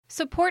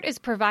Support is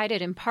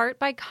provided in part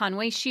by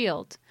Conway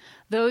Shield.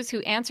 Those who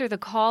answer the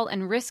call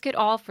and risk it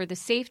all for the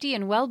safety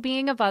and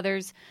well-being of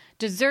others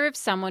deserve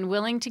someone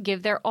willing to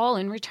give their all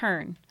in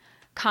return.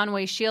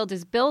 Conway Shield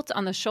is built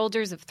on the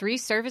shoulders of 3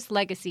 service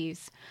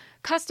legacies.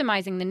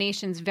 Customizing the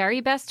nation's very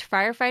best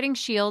firefighting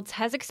shields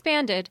has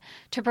expanded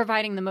to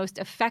providing the most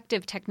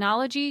effective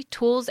technology,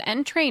 tools,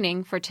 and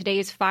training for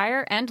today's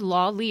fire and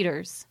law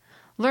leaders.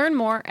 Learn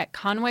more at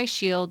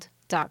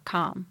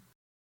conwayshield.com.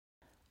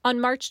 On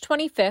March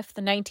 25,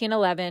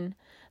 1911,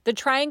 the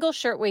Triangle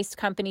Shirtwaist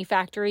Company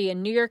factory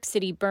in New York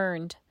City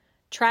burned,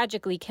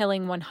 tragically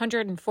killing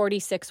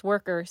 146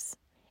 workers.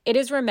 It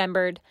is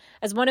remembered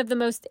as one of the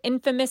most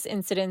infamous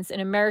incidents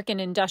in American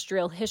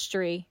industrial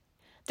history.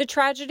 The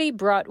tragedy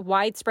brought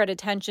widespread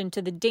attention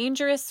to the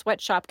dangerous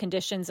sweatshop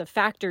conditions of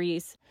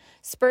factories,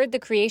 spurred the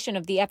creation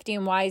of the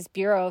FDNY's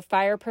Bureau of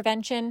Fire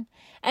Prevention,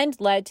 and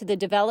led to the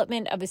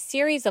development of a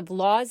series of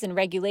laws and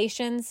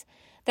regulations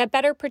that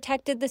better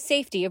protected the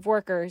safety of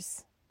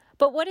workers.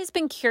 But what has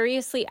been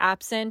curiously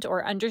absent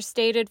or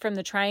understated from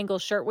the Triangle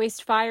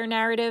Shirtwaist Fire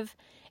narrative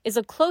is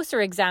a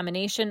closer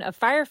examination of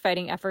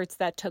firefighting efforts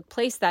that took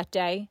place that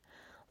day,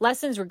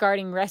 lessons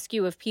regarding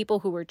rescue of people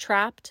who were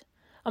trapped,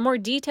 a more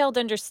detailed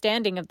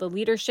understanding of the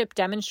leadership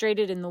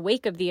demonstrated in the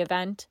wake of the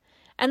event,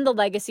 and the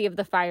legacy of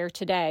the fire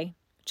today,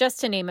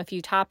 just to name a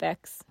few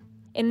topics.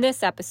 In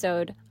this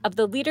episode of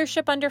the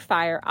Leadership Under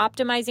Fire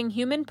Optimizing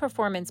Human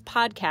Performance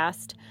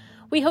podcast,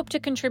 we hope to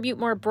contribute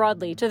more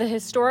broadly to the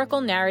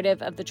historical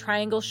narrative of the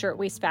Triangle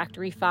Shirtwaist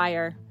Factory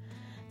fire.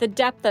 The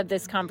depth of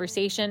this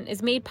conversation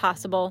is made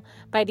possible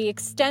by the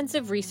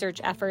extensive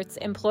research efforts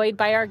employed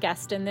by our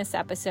guest in this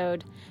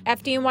episode,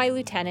 FDNY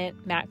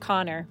Lieutenant Matt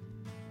Connor.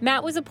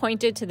 Matt was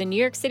appointed to the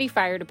New York City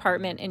Fire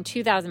Department in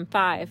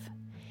 2005.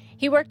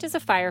 He worked as a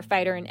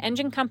firefighter in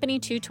Engine Company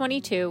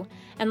 222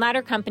 and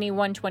Ladder Company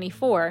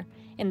 124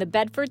 in the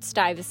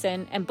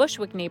Bedford-Stuyvesant and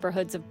Bushwick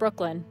neighborhoods of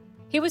Brooklyn.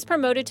 He was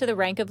promoted to the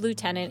rank of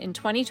lieutenant in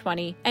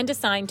 2020 and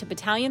assigned to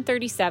Battalion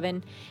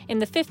 37 in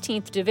the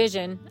 15th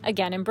Division,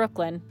 again in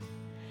Brooklyn.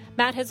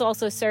 Matt has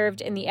also served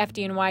in the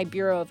FDNY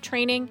Bureau of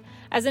Training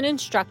as an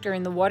instructor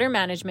in the Water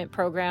Management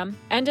Program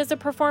and as a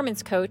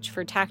performance coach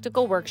for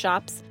tactical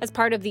workshops as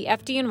part of the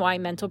FDNY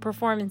Mental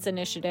Performance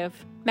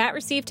Initiative. Matt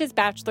received his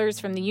bachelor's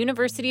from the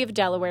University of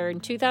Delaware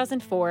in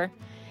 2004.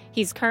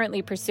 He's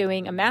currently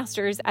pursuing a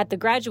master's at the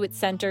Graduate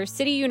Center,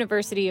 City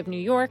University of New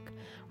York,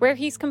 where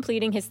he's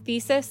completing his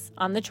thesis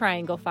on the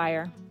Triangle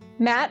Fire.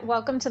 Matt,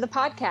 welcome to the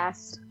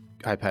podcast.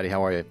 Hi, Patty.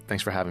 How are you?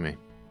 Thanks for having me.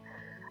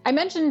 I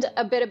mentioned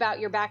a bit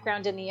about your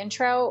background in the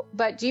intro,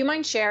 but do you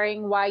mind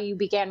sharing why you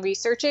began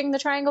researching the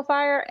Triangle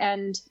Fire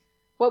and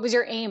what was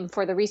your aim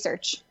for the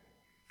research?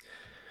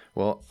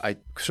 Well, I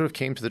sort of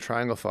came to the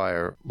Triangle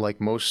Fire like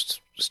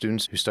most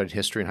students who studied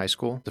history in high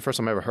school. The first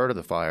time I ever heard of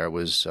the fire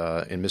was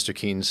in Mr.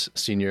 Keene's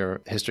senior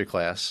history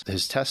class.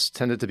 His tests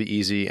tended to be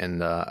easy,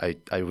 and I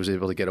was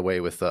able to get away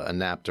with a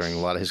nap during a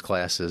lot of his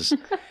classes.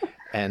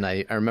 And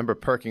I remember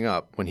perking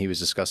up when he was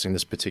discussing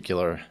this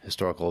particular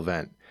historical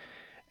event.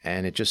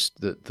 And it just,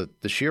 the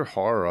sheer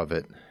horror of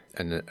it,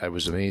 and I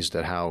was amazed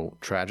at how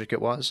tragic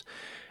it was,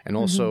 and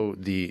also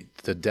the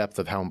depth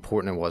of how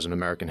important it was in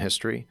American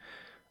history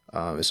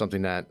is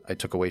something that I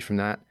took away from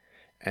that.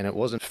 And it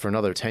wasn't for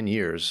another 10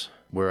 years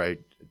where I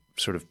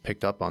sort of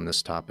picked up on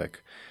this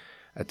topic.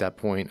 At that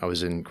point, I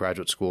was in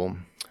graduate school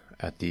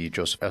at the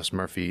Joseph S.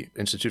 Murphy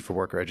Institute for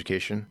Worker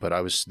Education, but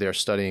I was there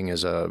studying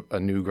as a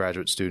new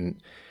graduate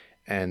student,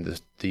 and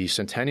the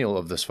centennial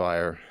of this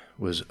fire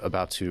was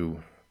about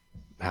to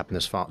happen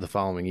the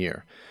following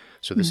year.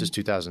 So this is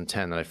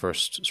 2010 that I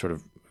first sort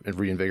of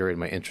reinvigorated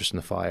my interest in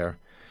the fire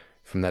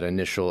from that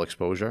initial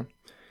exposure.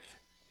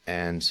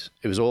 And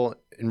it was all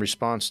in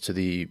response to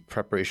the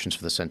preparations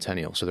for the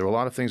centennial. So there were a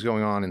lot of things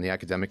going on in the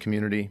academic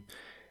community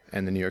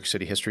and the New York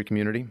City history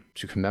community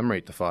to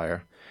commemorate the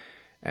fire.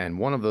 And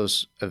one of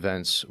those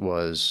events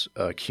was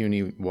a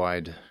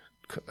CUNY-wide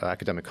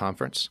academic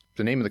conference.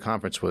 The name of the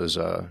conference was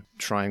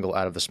Triangle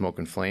Out of the Smoke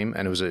and Flame,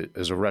 and it was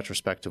a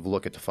retrospective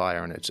look at the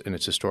fire and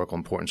its historical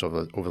importance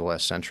over the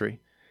last century.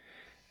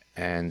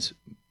 And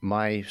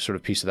my sort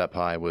of piece of that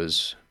pie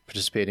was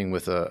participating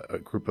with a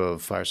group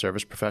of fire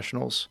service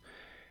professionals.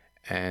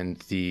 And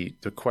the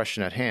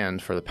question at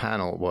hand for the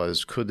panel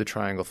was, could the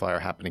Triangle Fire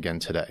happen again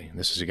today?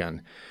 This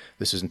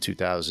is in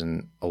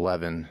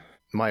 2011.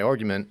 My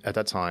argument at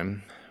that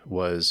time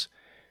was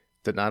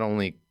that not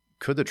only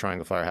could the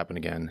Triangle Fire happen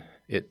again,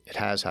 it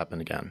has happened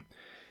again.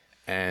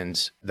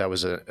 And that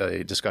was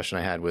a discussion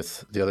I had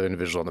with the other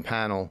individual on the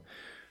panel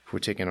who were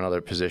taking another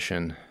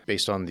position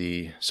based on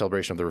the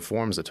celebration of the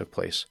reforms that took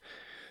place.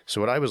 So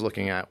what I was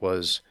looking at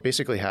was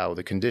basically how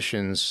the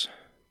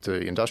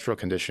industrial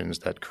conditions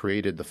that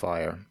created the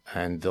fire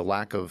and the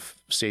lack of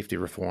safety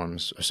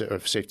reforms, or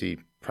safety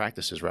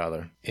practices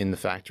rather, in the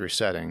factory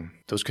setting,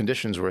 those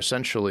conditions were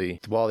essentially,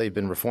 while they've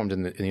been reformed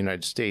in the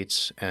United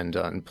States and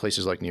in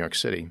places like New York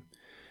City,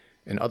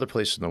 in other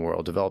places in the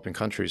world, developing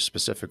countries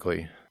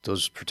specifically,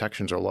 those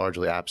protections are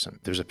largely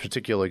absent. There's a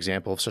particular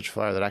example of such a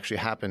fire that actually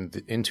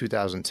happened in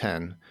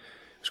 2010.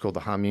 It's called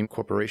the Hameen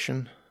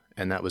Corporation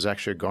and that was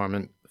actually a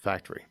garment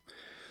factory.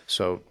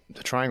 So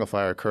the Triangle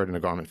Fire occurred in a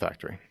garment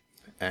factory.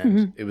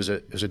 And it was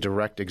a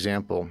direct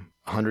example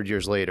 100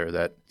 years later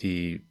that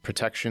the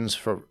protections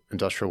for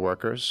industrial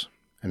workers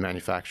and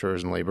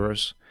manufacturers and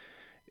laborers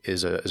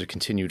is a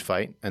continued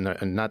fight.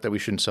 And not that we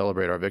shouldn't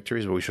celebrate our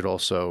victories, but we should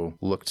also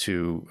look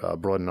to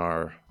broaden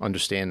our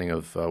understanding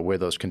of where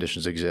those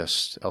conditions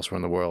exist elsewhere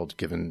in the world,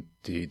 given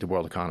the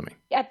world economy.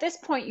 At this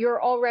point,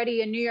 you're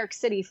already a New York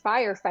City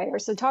firefighter.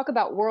 So talk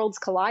about worlds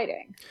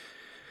colliding.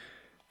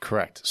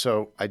 Correct.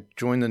 So I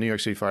joined the New York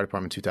City Fire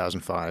Department in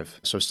 2005.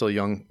 So still a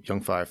young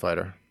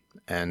firefighter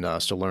and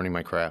still learning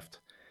my craft.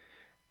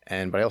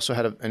 But I also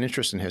had an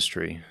interest in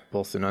history,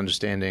 both in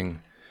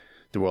understanding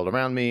the world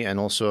around me and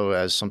also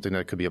as something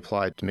that could be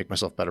applied to make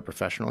myself better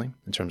professionally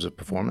in terms of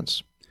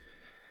performance.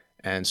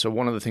 And so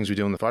one of the things we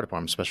do in the fire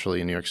department,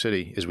 especially in New York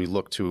City, is we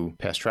look to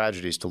past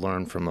tragedies to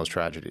learn from those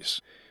tragedies.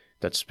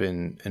 That's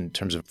been, in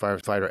terms of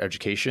firefighter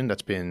education,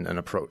 that's been an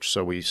approach.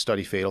 So we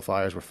study fatal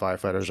fires where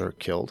firefighters are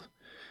killed.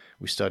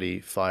 We study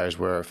fires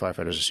where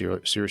firefighters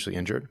are seriously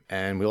injured.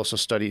 And we also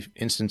study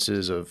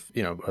instances of,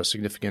 a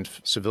significant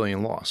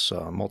civilian loss,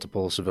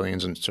 multiple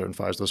civilians in certain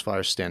fires. Those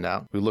fires stand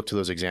out. We look to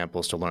those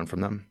examples to learn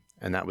from them.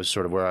 And that was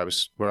sort of where I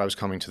was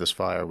coming to this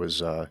fire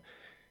was,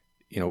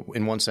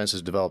 in one sense as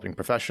a developing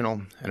professional,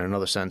 and in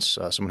another sense,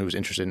 someone who was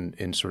interested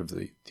in sort of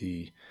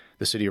the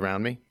city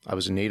around me. I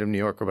was a native New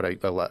Yorker,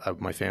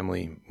 but my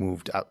family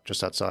moved out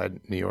just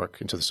outside New York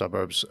into the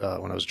suburbs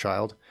when I was a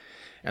child.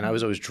 And I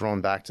was always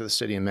drawn back to the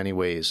city in many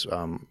ways.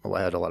 I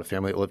had a lot of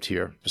family that lived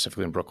here,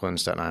 specifically in Brooklyn,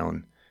 Staten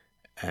Island.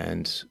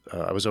 And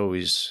I was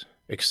always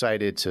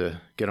excited to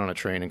get on a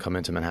train and come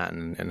into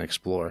Manhattan and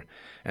explore.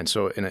 And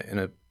so in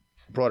a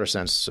broader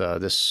sense,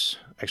 this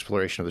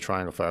exploration of the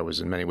Triangle Fire was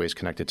in many ways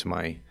connected to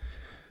my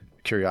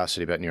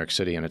curiosity about New York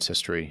City and its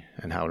history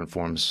and how it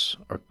informs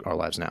our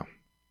lives now.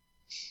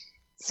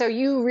 So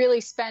you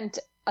really spent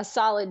a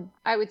solid,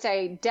 I would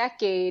say,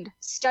 decade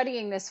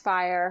studying this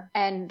fire.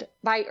 And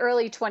by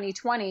early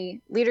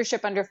 2020,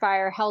 Leadership Under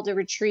Fire held a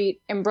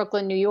retreat in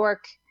Brooklyn, New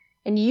York,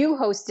 and you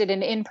hosted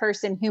an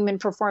in-person human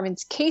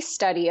performance case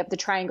study of the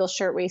Triangle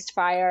Shirtwaist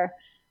Fire,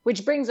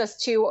 which brings us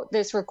to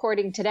this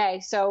recording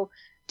today. So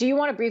do you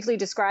want to briefly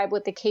describe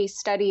what the case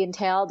study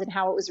entailed and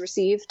how it was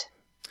received?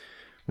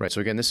 Right.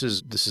 So again, this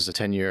is a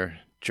 10-year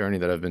journey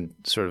that I've been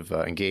sort of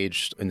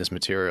engaged in this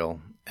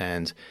material.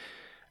 And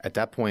at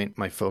that point,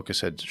 my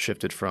focus had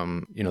shifted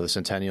from, the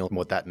centennial and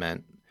what that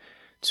meant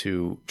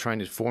to trying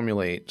to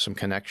formulate some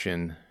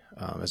connection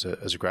as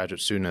a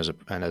graduate student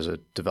and as a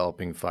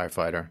developing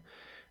firefighter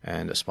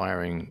and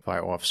aspiring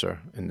fire officer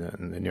in the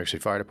New York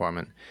City Fire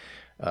Department,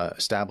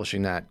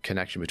 establishing that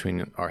connection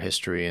between our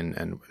history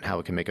and how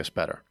it can make us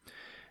better.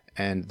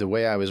 And the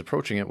way I was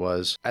approaching it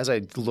was, as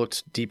I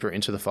looked deeper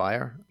into the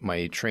fire,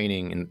 my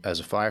training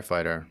as a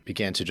firefighter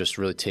began to just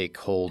really take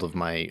hold of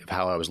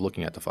how I was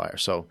looking at the fire.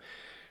 So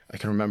I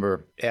can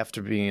remember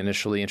after being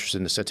initially interested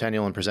in the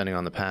centennial and presenting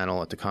on the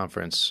panel at the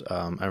conference,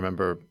 I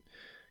remember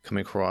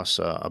coming across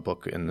a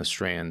book in the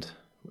Strand,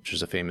 which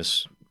is a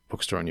famous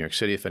bookstore in New York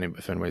City, if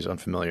anybody's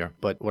unfamiliar.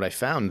 But what I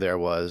found there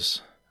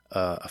was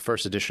a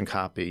first edition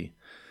copy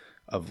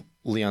of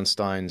Leon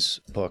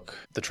Stein's book,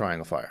 The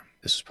Triangle Fire.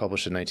 This was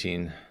published in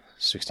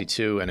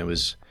 1962, and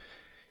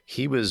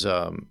he was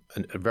a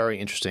very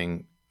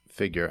interesting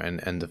figure,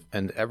 and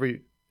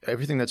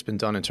everything that's been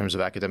done in terms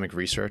of academic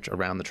research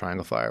around the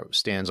Triangle Fire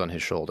stands on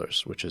his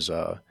shoulders, which is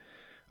a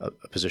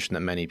position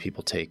that many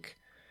people take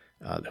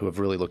who have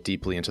really looked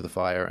deeply into the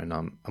fire, and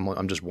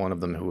I'm just one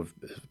of them who have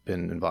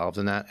been involved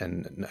in that,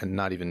 and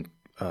not even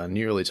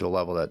nearly to the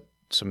level that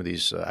some of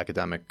these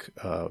academic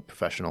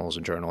professionals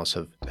and journalists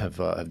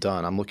have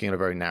done. I'm looking at a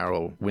very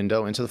narrow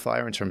window into the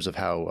fire in terms of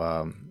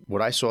how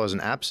what I saw as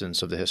an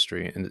absence of the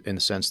history in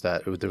the sense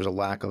that there was a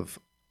lack of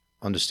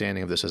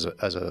understanding of this as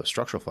a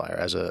structural fire,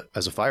 as a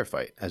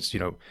firefight. As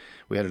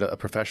we had a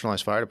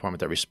professionalized fire department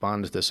that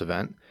responded to this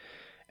event,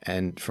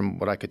 and from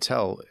what I could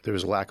tell, there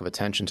was a lack of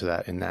attention to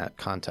that in that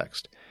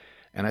context.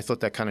 And I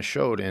thought that kind of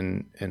showed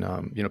in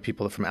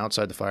people from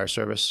outside the fire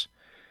service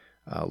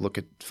look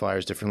at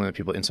fires differently than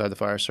people inside the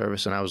fire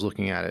service, and I was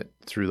looking at it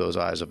through those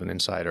eyes of an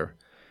insider,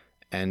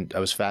 and I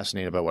was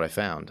fascinated by what I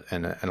found.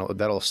 And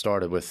that all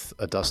started with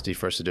a dusty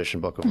first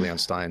edition book of Leon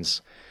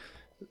Stein's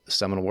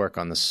seminal work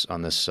on this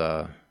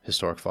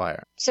historic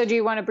fire. So do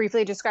you want to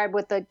briefly describe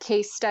what the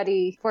case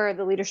study for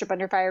the Leadership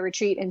Under Fire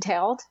retreat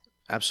entailed?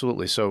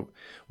 Absolutely. So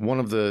one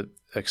of the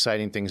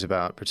exciting things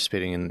about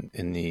participating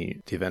in the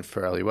event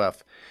for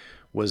LUF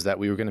was that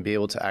we were going to be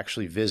able to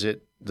actually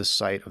visit the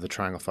site of the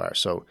Triangle Fire.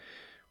 So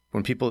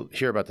when people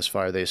hear about this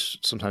fire,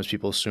 sometimes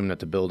people assume that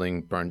the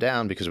building burned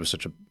down because it was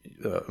such a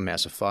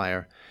massive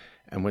fire,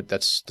 and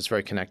that's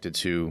very connected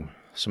to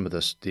some of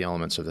the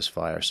elements of this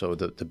fire. So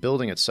the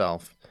building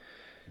itself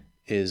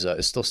is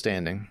still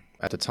standing.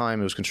 At the time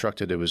it was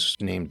constructed, it was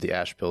named the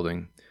Ash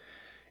Building.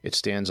 It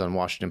stands on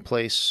Washington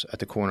Place at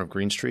the corner of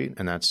Green Street,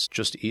 and that's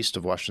just east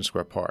of Washington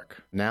Square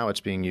Park. Now it's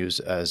being used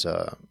as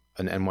an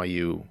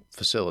NYU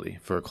facility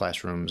for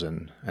classrooms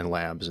and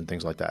labs and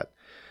things like that.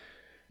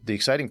 The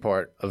exciting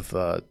part of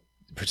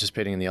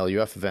participating in the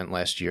LUF event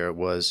last year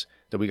was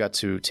that we got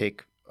to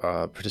take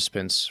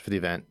participants for the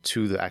event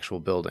to the actual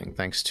building,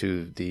 thanks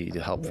to the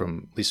help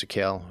from Lisa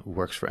Kale, who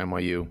works for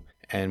NYU.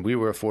 And we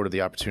were afforded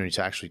the opportunity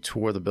to actually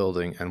tour the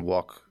building and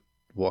walk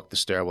the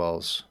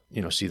stairwells,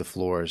 see the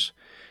floors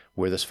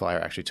where this fire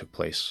actually took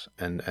place,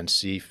 and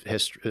see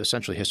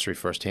essentially history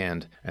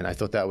firsthand. And I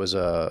thought that was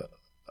a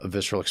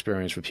visceral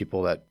experience for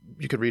people that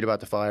you could read about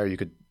the fire, you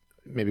could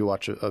maybe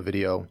watch a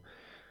video.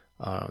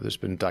 There's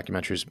been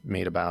documentaries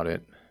made about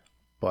it,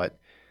 but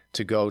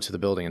to go to the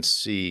building and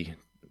see,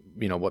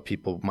 what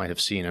people might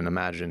have seen and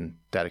imagine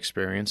that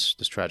experience,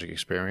 this tragic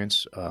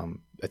experience,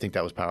 I think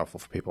that was powerful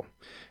for people.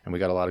 And we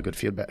got a lot of good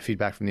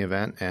feedback from the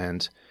event,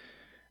 and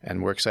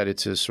we're excited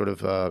to sort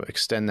of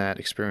extend that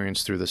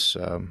experience through this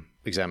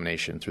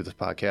examination, through this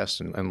podcast,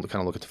 and kind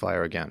of look at the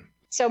fire again.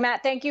 So,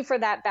 Matt, thank you for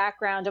that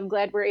background. I'm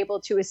glad we're able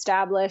to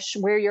establish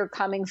where you're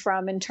coming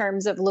from in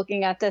terms of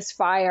looking at this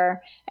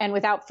fire. And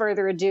without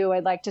further ado,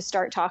 I'd like to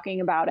start talking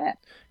about it.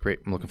 Great.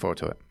 I'm looking forward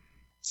to it.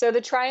 So the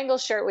Triangle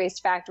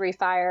Shirtwaist Factory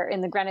fire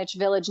in the Greenwich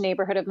Village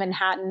neighborhood of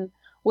Manhattan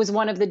was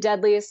one of the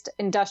deadliest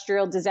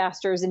industrial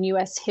disasters in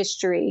U.S.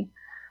 history.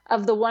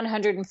 Of the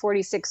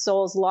 146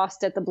 souls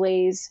lost at the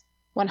blaze,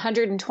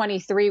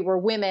 123 were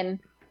women,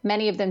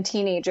 many of them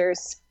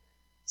teenagers.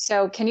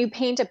 So can you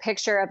paint a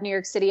picture of New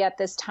York City at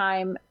this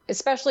time,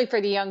 especially for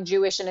the young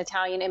Jewish and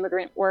Italian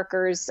immigrant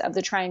workers of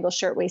the Triangle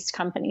Shirtwaist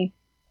Company?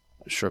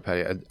 Sure,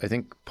 Patty. I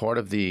think part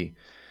of the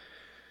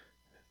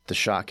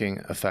shocking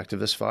effect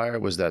of this fire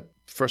was that,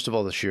 first of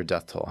all, the sheer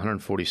death toll.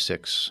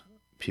 146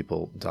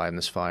 people died in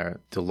this fire,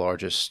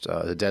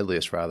 the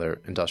deadliest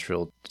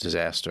industrial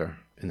disaster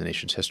in the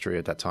nation's history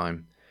at that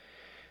time.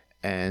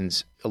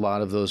 And a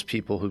lot of those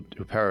people who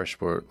perished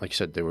were, like you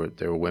said, they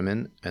were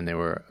women,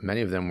 and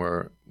many of them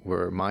were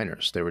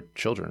minors. They were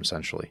children,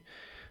 essentially.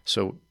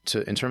 So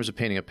in terms of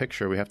painting a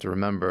picture, we have to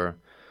remember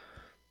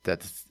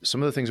that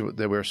some of the things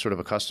that we're sort of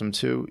accustomed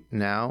to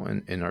now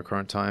in our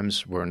current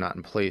times were not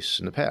in place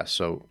in the past.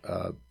 So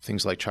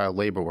things like child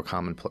labor were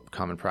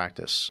common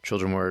practice.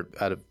 Children were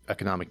out of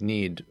economic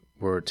need,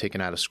 were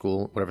taken out of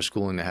school, whatever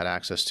schooling they had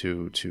access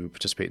to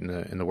participate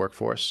in the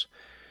workforce,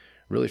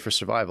 really for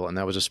survival. And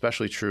that was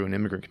especially true in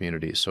immigrant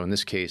communities. So in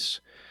this case,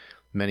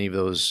 many of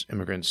those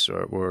immigrants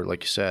were,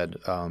 like you said,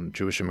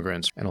 Jewish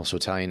immigrants and also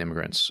Italian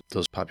immigrants.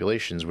 Those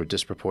populations were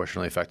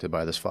disproportionately affected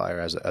by this fire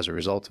as a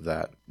result of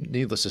that.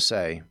 Needless to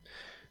say,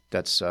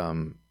 that's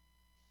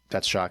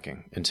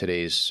shocking in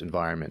today's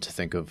environment to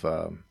think of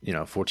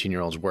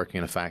 14-year-olds working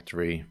in a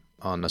factory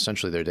on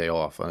essentially their day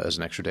off as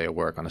an extra day of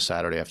work on a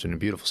Saturday afternoon,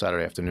 beautiful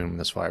Saturday afternoon when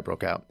this fire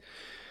broke out,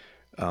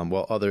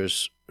 while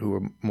others who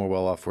were more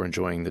well off were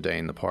enjoying the day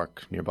in the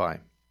park nearby.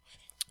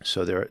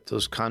 So there are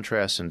those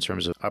contrasts in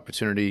terms of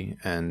opportunity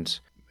and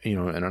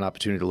an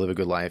opportunity to live a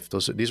good life.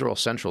 These are all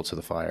central to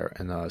the fire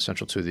and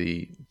central to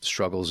the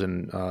struggles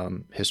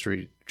in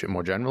history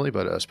more generally,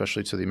 but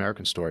especially to the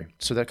American story.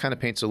 So that kind of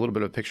paints a little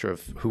bit of a picture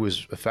of who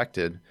was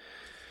affected.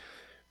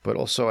 But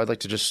also I'd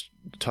like to just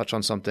touch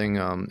on something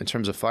in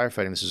terms of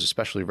firefighting. This is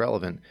especially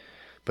relevant.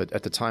 But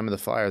at the time of the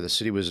fire, the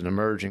city was an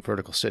emerging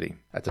vertical city.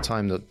 At the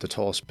time, the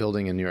tallest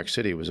building in New York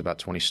City was about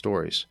 20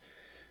 stories.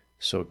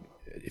 So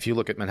if you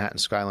look at Manhattan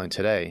skyline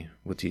today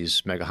with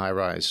these mega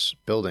high-rise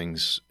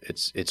buildings,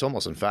 it's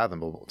almost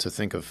unfathomable to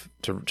think of,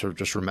 to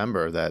just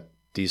remember that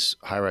these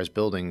high-rise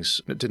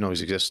buildings didn't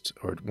always exist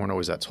or weren't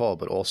always that tall,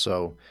 but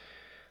also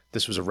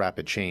this was a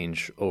rapid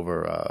change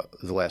over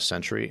the last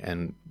century.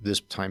 And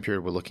this time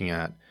period we're looking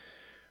at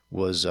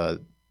was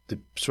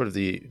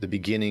the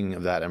beginning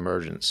of that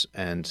emergence,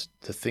 and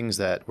the things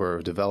that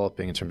were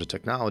developing in terms of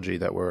technology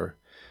that were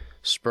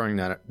spurring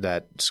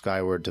that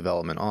skyward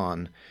development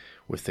on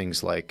with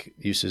things like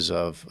uses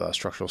of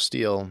structural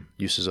steel,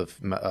 uses of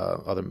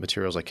other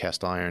materials like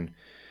cast iron,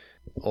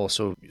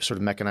 also sort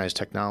of mechanized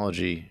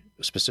technology,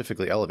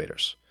 specifically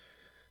elevators.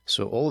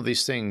 So all of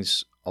these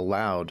things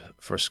allowed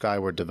for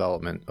skyward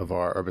development of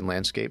our urban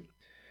landscape,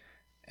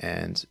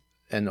 and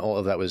all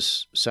of that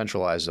was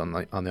centralized on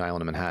the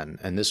island of Manhattan.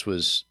 And this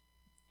was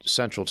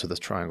central to the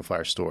Triangle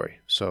Fire story.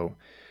 So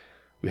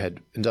we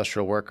had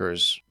industrial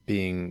workers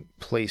being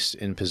placed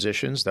in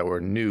positions that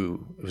were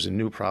new. It was a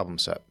new problem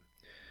set.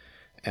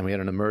 And we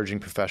had an emerging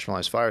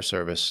professionalized fire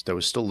service that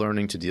was still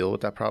learning to deal with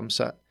that problem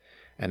set,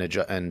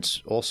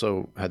 and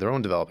also had their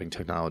own developing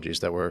technologies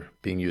that were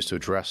being used to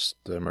address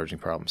the emerging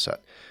problem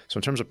set. So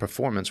in terms of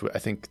performance, I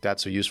think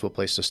that's a useful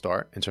place to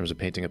start in terms of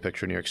painting a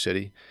picture of New York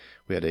City.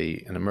 We had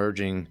an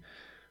emerging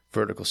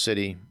vertical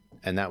city,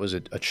 and that was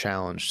a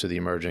challenge to the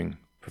emerging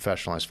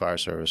professionalized fire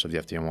service of the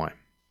FDNY.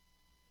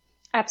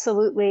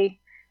 Absolutely.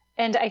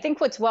 And I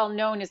think what's well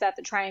known is that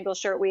the Triangle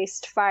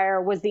Shirtwaist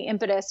Fire was the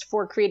impetus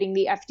for creating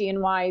the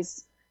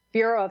FDNY's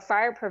Bureau of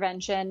Fire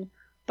Prevention.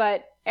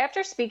 But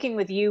after speaking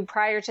with you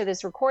prior to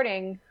this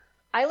recording,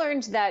 I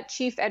learned that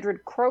Chief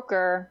Edward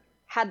Croker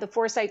had the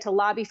foresight to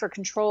lobby for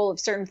control of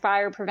certain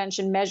fire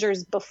prevention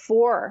measures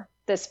before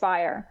this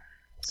fire.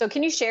 So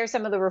can you share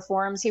some of the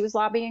reforms he was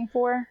lobbying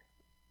for?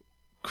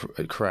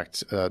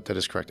 Correct. That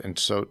is correct. And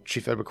so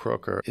Chief Edward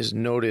Croker is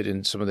noted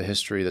in some of the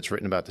history that's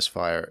written about this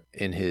fire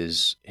in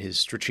his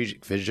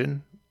strategic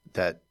vision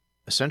that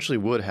essentially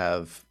would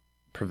have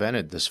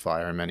prevented this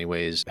fire in many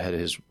ways had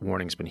his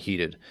warnings been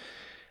heeded.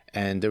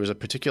 And there was a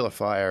particular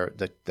fire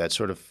that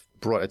sort of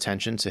brought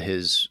attention to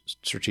his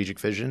strategic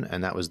vision,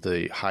 and that was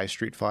the High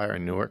Street fire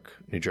in Newark,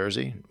 New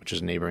Jersey, which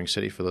is a neighboring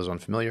city for those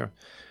unfamiliar.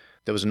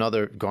 There was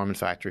another garment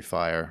factory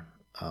fire,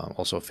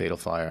 also a fatal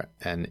fire,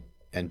 and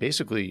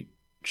basically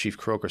Chief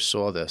Croker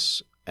saw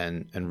this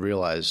and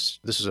realized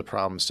this is a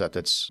problem set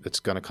that's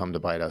going to come to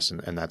bite us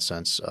in that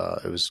sense.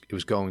 It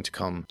was going to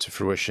come to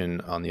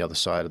fruition on the other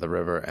side of the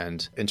river.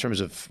 And in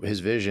terms of his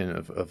vision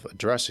of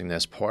addressing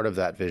this, part of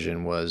that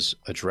vision was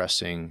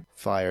addressing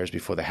fires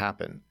before they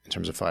happen in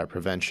terms of fire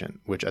prevention,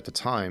 which at the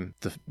time,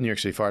 the New York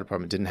City Fire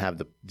Department didn't have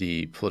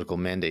the political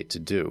mandate to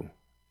do.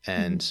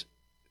 And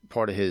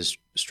part of his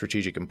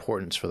strategic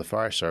importance for the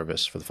fire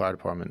service, for the fire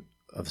department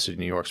of the city of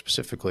New York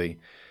specifically,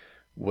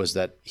 was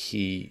that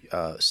he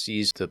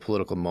seized the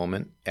political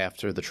moment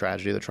after the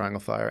tragedy of the Triangle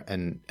Fire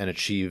and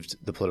achieved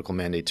the political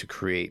mandate to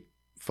create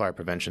fire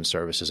prevention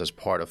services as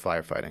part of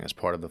firefighting, as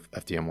part of the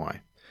FDNY,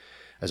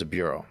 as a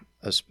bureau,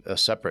 as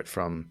separate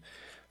from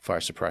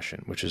fire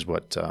suppression, which is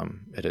what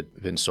it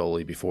had been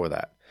solely before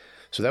that.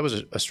 So that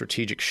was a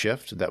strategic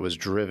shift that was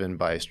driven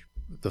by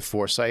the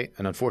foresight,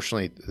 and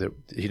unfortunately,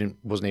 he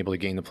wasn't able to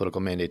gain the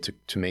political mandate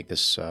to make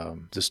this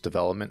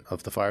development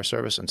of the fire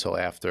service until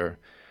after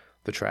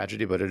the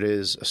tragedy. But it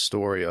is a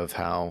story of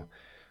how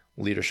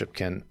leadership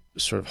can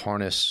sort of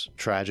harness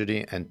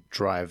tragedy and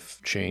drive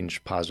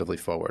change positively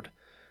forward.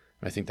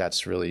 And I think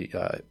that's really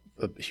a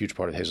huge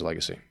part of his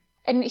legacy.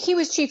 And he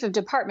was chief of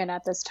department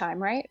at this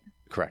time, right?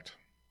 Correct.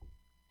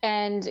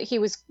 And he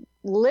was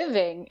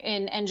living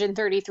in Engine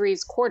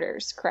 33's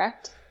quarters,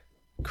 correct?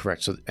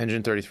 Correct. So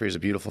Engine 33 is a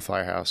beautiful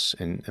firehouse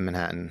in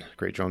Manhattan,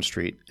 Great Jones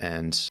Street,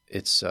 and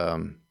it's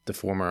the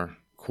former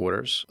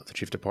quarters of the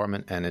chief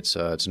department, and it's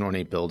an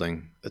ornate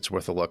building. It's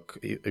worth a look.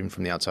 Even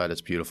from the outside,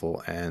 it's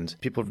beautiful. And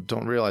people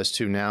don't realize,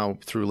 too, now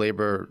through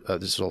labor,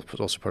 this is also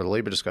part of the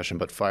labor discussion,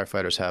 but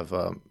firefighters have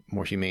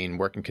more humane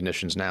working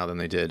conditions now than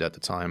they did at the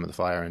time of the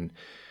fire, and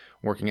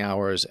working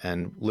hours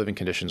and living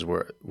conditions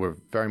were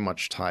very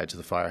much tied to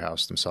the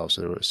firehouse themselves.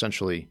 So they were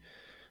essentially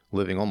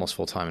living almost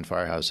full-time in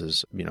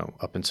firehouses,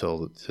 up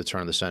until the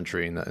turn of the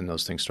century, and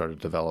those things started to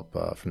develop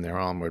from there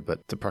onward.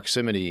 But the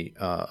proximity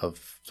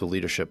of the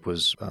leadership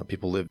was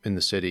people lived in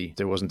the city.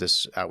 There wasn't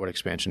this outward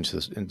expansion to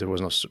this, and there was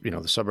no,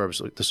 the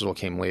suburbs. This all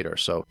came later.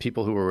 So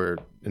people who were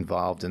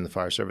involved in the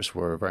fire service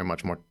were very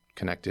much more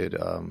connected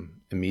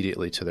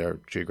immediately to their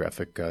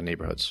geographic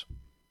neighborhoods.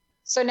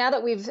 So now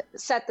that we've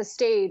set the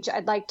stage,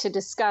 I'd like to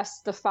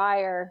discuss the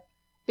fire,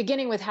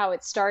 beginning with how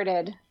it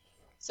started.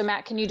 So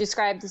Matt, can you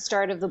describe the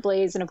start of the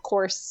blaze and, of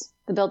course,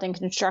 the building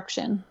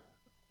construction?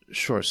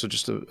 Sure. So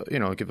just to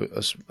give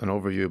us an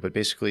overview, but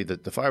basically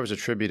the fire was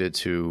attributed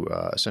to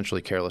essentially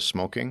careless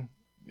smoking,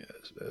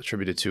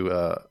 attributed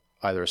to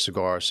either a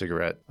cigar, a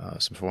cigarette,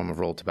 some form of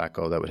rolled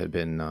tobacco that had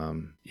been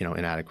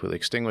inadequately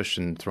extinguished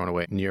and thrown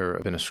away near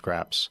a bin of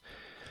scraps.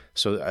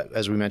 So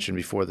as we mentioned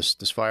before,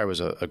 this fire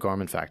was a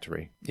garment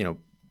factory.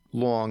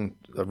 Long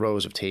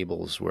rows of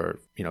tables where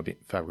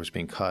fabric was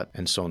being cut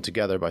and sewn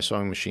together by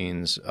sewing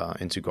machines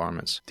into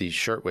garments. The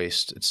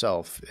shirtwaist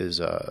itself is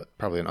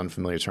probably an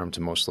unfamiliar term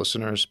to most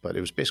listeners, but it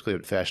was basically a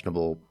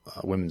fashionable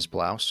women's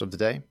blouse of the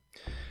day.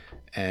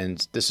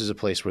 And this is a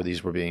place where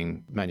these were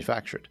being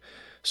manufactured.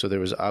 So there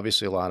was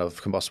obviously a lot of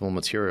combustible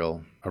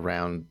material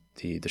around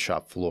the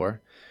shop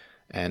floor.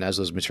 And as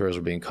those materials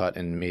were being cut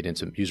and made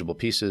into usable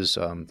pieces,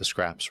 the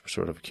scraps were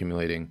sort of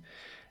accumulating.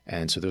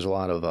 And so there's a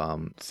lot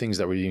of things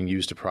that were being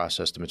used to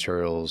process the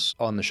materials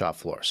on the shop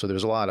floor. So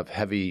there's a lot of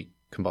heavy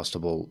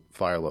combustible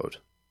fire load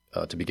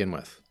to begin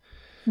with.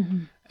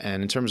 Mm-hmm.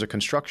 And in terms of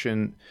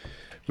construction,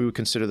 we would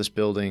consider this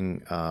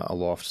building a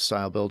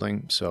loft-style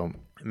building. So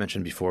I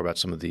mentioned before about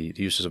some of the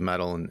uses of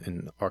metal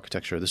in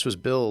architecture. This was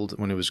built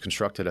when it was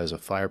constructed as a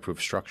fireproof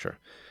structure,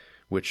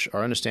 which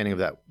our understanding of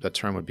that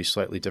term would be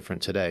slightly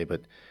different today.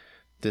 But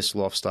this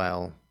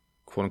loft-style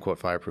quote-unquote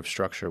fireproof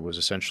structure was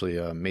essentially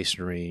a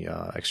masonry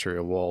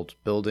exterior walled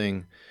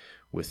building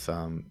with,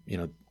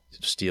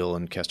 steel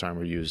and cast iron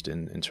were used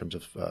in terms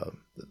of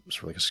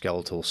sort of like a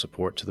skeletal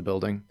support to the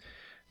building.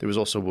 There was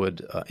also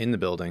wood in the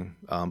building,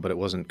 but it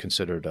wasn't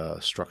considered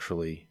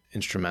structurally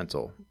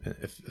instrumental,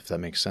 if that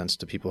makes sense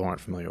to people who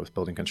aren't familiar with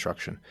building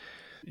construction.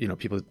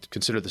 People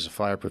consider this a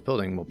fireproof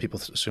building. Well, people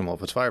assume,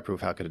 if it's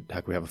fireproof, how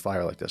could we have a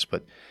fire like this?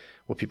 But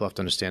what people have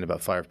to understand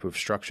about fireproof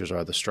structures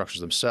are the structures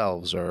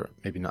themselves are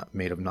maybe not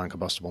made of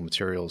non-combustible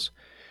materials.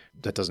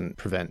 That doesn't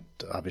prevent,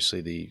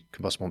 obviously, the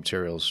combustible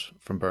materials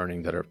from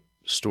burning that are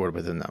stored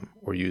within them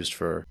or used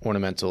for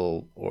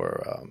ornamental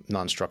or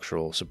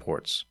non-structural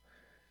supports.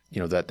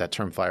 That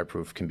term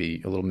fireproof can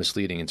be a little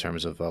misleading in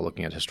terms of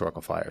looking at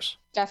historical fires.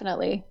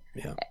 Definitely.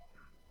 Yeah.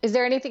 Is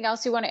there anything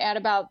else you want to add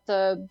about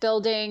the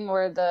building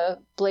or the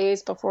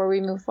blaze before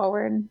we move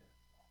forward?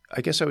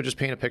 I guess I would just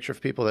paint a picture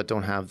for people that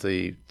don't have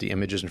the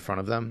images in front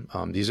of them.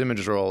 These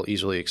images are all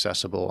easily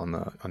accessible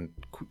on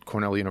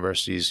Cornell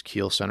University's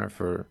Kiel Center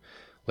for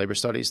Labor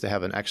Studies. They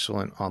have an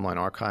excellent online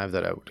archive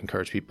that I would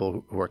encourage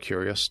people who are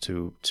curious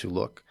to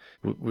look.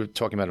 We're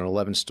talking about an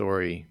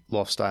 11-story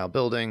loft-style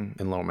building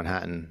in Lower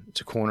Manhattan.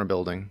 It's a corner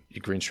building,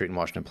 Green Street and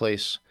Washington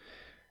Place.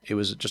 It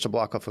was just a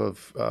block off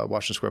of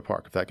Washington Square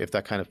Park. If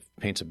that kind of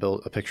paints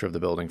a picture of the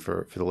building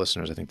for the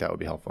listeners, I think that would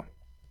be helpful.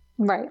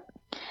 Right.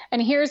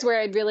 And here's where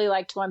I'd really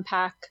like to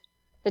unpack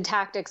the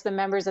tactics the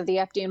members of the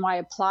FDNY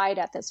applied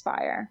at this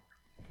fire.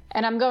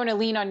 And I'm going to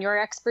lean on your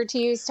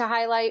expertise to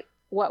highlight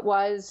what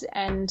was,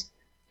 and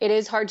it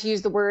is hard to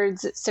use the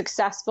words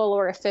successful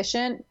or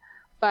efficient,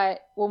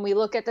 but when we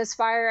look at this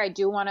fire, I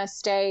do want to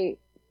stay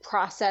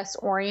process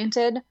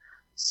oriented.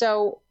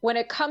 So when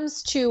it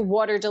comes to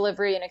water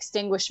delivery and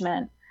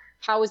extinguishment,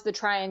 how was the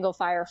Triangle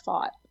Fire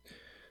fought?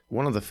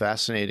 One of the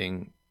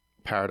fascinating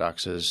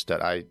paradoxes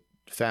that I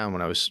found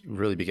when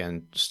I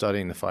began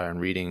studying the fire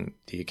and reading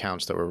the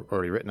accounts that were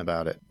already written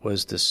about it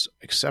was this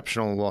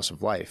exceptional loss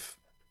of life.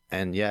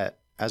 And yet,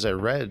 as I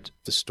read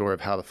the story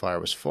of how the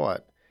fire was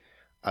fought,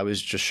 I was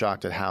just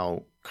shocked at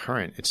how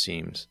current it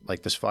seemed.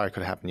 Like this fire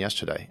could have happened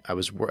yesterday. I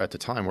was at the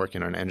time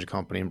working on an engine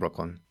company in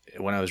Brooklyn.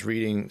 When I was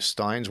reading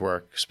Stein's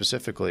work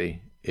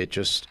specifically, it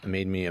just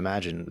made me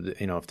imagine,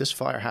 if this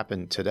fire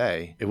happened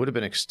today, it would have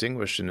been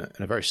extinguished in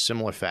a very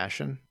similar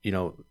fashion.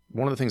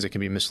 One of the things that can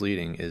be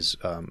misleading is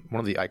one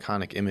of the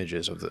iconic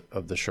images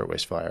of the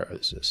Shirtwaist Fire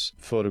is this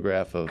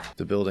photograph of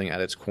the building at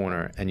its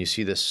corner, and you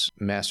see this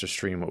master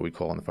stream, what we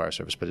call in the fire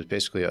service, but it's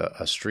basically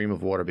a stream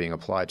of water being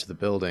applied to the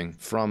building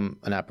from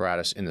an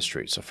apparatus in the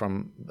street. So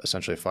from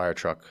essentially a fire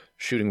truck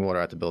shooting water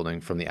at the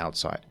building from the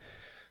outside.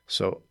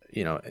 So,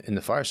 in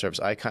the fire service,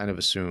 I kind of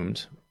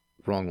assumed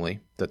wrongly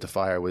that the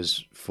fire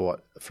was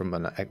fought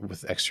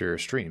with exterior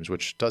streams,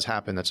 which does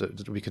happen.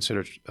 That we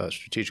consider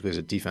strategically as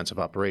a defensive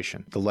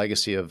operation. The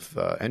legacy of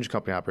engine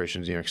company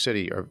operations in New York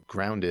City are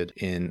grounded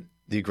in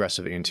the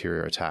aggressive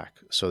interior attack.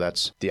 So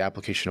that's the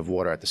application of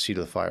water at the seat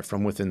of the fire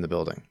from within the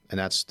building. And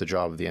that's the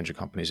job of the engine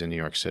companies in New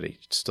York City,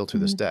 still to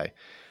this day.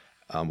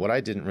 What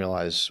I didn't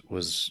realize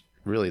was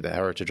really the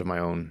heritage of my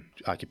own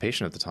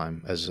occupation at the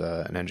time as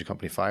an engine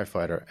company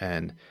firefighter.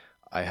 And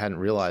I hadn't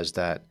realized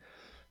that,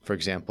 for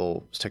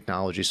example,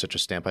 technologies such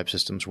as standpipe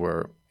systems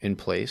were in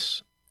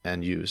place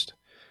and used.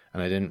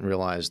 And I didn't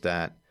realize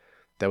that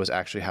was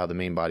actually how the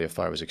main body of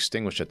fire was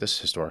extinguished at this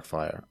historic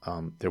fire.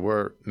 There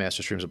were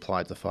master streams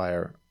applied to the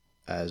fire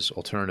as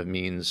alternative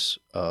means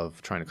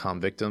of trying to calm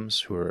victims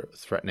who were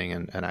threatening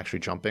and actually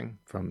jumping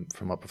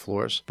from upper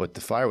floors. But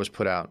the fire was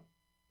put out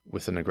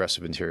with an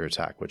aggressive interior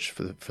attack, which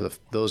for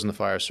those in the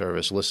fire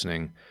service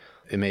listening,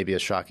 it may be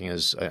as shocking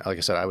as, like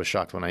I said, I was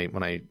shocked when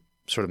I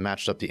sort of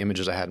matched up the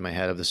images I had in my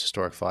head of this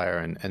historic fire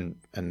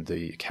and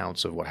the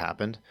accounts of what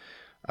happened.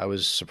 I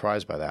was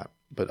surprised by that.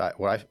 But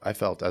what I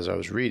felt as I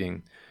was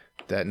reading,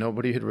 that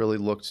nobody had really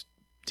looked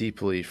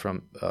deeply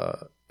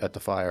at the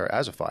fire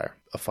as a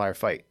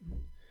firefight,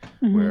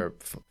 where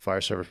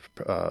fire service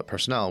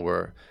personnel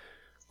were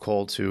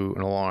called to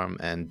an alarm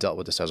and dealt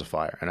with this as a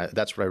fire. And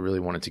that's what I really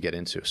wanted to get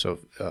into. So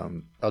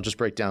I'll just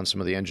break down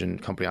some of the engine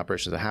company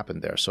operations that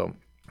happened there. So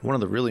one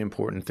of the really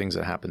important things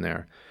that happened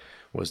there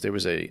was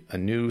a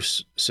new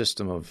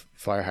system of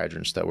fire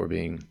hydrants that were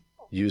being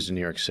used in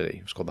New York City.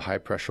 It was called the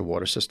high-pressure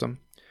water system.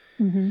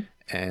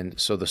 And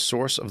so the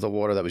source of the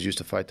water that was used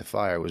to fight the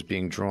fire was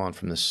being drawn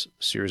from this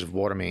series of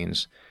water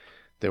mains.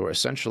 They were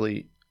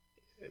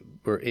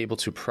able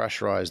to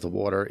pressurize the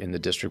water in the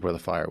district where the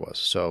fire was.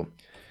 So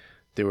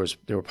there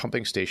were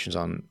pumping stations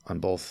on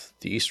both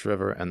the East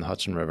River and the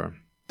Hudson River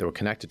that were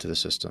connected to the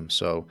system.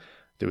 So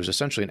there was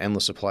essentially an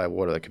endless supply of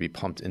water that could be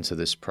pumped into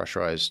this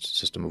pressurized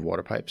system of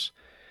water pipes.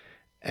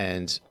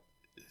 And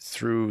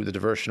through the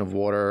diversion of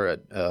water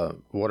at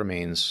water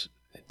mains,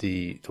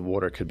 the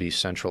water could be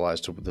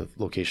centralized to the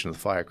location of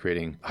the fire,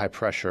 creating high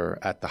pressure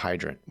at the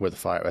hydrant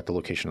at the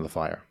location of the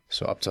fire.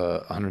 So up to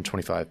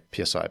 125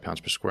 psi, pounds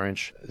per square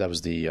inch. That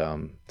was the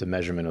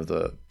measurement of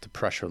the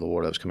pressure of the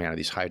water that was coming out of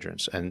these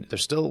hydrants. And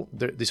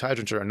these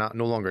hydrants are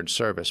no longer in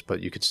service,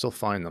 but you could still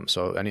find them.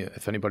 So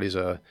if anybody's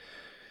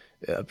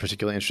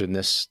particularly interested in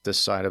this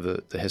side of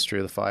the history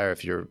of the fire,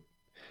 if you're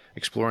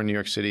exploring New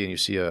York City and you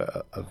see a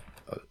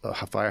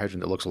fire hydrant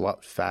that looks a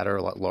lot fatter,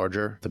 a lot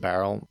larger, the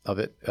barrel of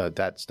it,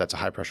 that's a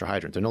high-pressure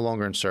hydrant. They're no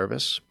longer in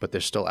service, but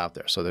they're still out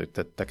there. So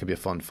that could be a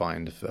fun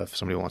find if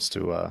somebody wants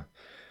to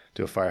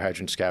do a fire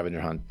hydrant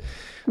scavenger hunt.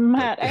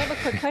 Matt, I have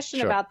a quick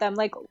question about them.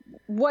 Like,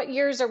 what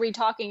years are we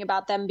talking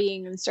about them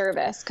being in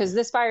service? Because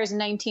this fire is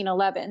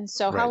 1911.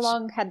 So how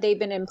long had they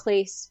been in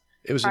place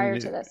prior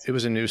to this? It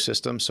was a new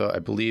system. So I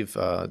believe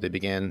they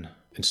began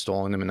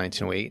installing them in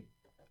 1908,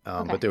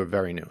 but they were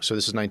very new. So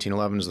this is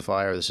 1911 is the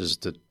fire. This is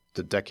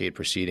the decade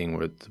preceding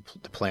with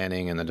the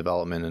planning and the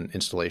development and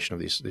installation of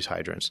these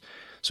hydrants.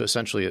 So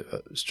essentially,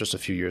 it's just a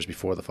few years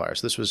before the fire.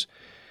 So this was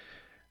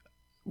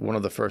one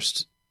of the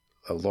first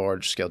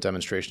large-scale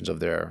demonstrations of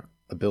their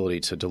ability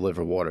to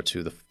deliver water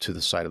to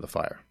the site of the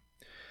fire.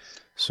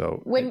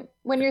 So when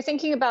you're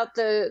thinking about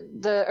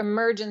the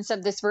emergence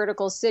of this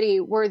vertical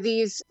city, were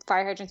these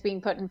fire hydrants being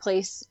put in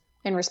place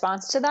in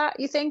response to that,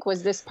 you think?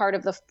 Was this part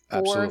of the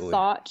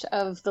forethought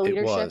of the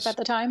leadership at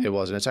the time? It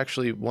was. And it's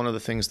actually one of the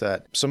things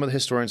that some of the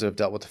historians that have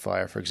dealt with the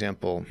fire, for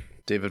example,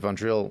 David Von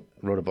Driel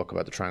wrote a book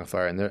about the Triangle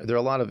Fire. And there are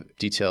a lot of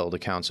detailed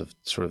accounts of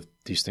sort of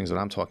these things that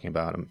I'm talking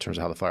about in terms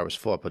of how the fire was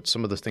fought. But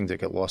some of the things that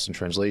get lost in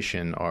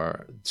translation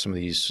are some of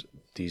these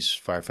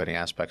firefighting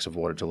aspects of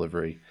water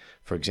delivery,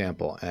 for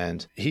example.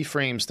 And he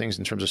frames things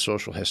in terms of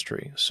social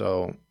history.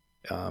 So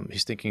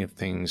he's thinking of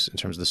things in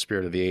terms of the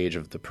spirit of the age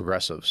of the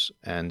progressives.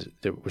 And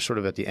we're sort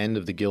of at the end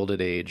of the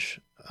Gilded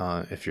Age,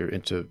 if you're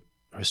into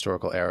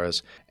historical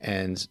eras.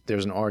 And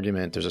there's an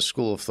argument, there's a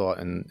school of thought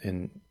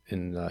in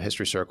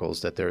history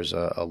circles that there's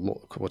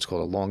what's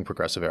called a long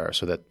progressive era.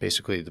 So that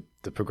basically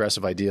the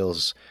progressive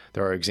ideals,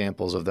 there are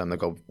examples of them that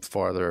go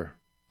farther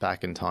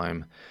back in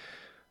time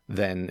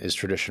than is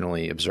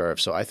traditionally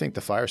observed. So I think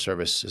the fire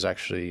service is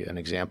actually an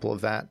example of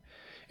that,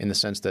 in the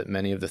sense that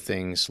many of the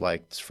things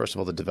like, first of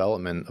all, the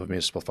development of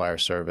municipal fire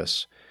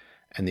service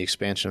and the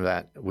expansion of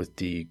that with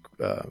the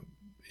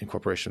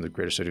incorporation of the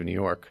greater city of New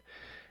York,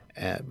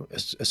 and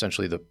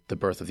essentially the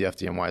birth of the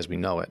FDNY as we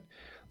know it,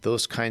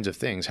 those kinds of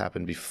things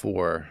happen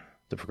before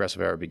the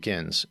progressive era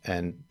begins.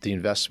 And the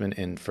investment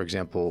in, for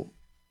example,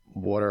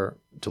 water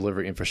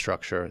delivery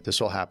infrastructure, this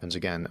all happens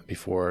again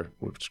before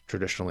what's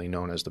traditionally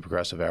known as the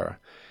progressive era.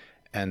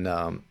 And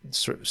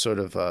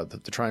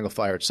the Triangle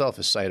Fire itself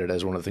is cited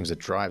as one of the things that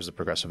drives the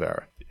progressive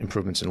era.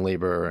 Improvements in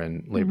labor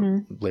and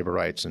labor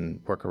rights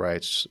and worker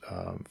rights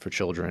for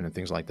children and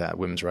things like that,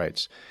 women's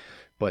rights.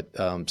 But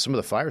some of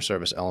the fire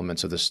service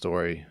elements of this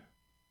story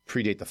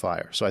predate the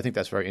fire. So I think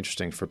that's very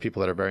interesting for people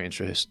that are very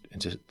interested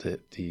into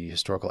the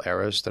historical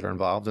eras that are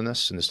involved in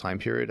this time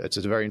period. It's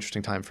a very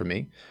interesting time for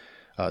me.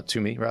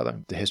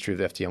 The history of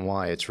the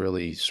FDNY, it's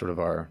really sort of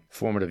our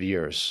formative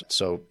years.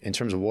 So in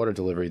terms of water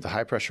delivery, the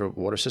high-pressure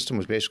water system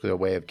was basically a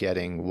way of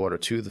getting water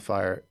to the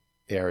fire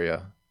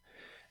area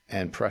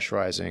and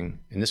pressurizing,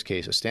 in this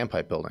case, a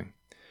standpipe building.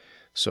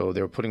 So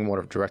they were putting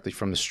water directly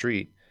from the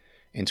street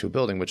into a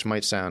building, which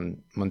might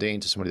sound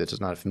mundane to somebody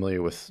that's not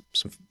familiar with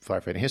some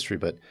firefighting history,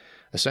 but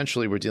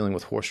essentially we're dealing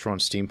with horse-drawn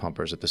steam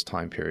pumpers at this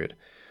time period.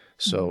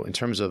 So in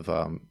terms of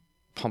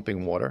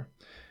pumping water,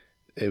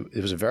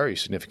 it was a very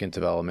significant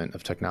development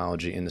of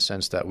technology in the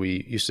sense that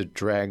we used to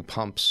drag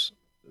pumps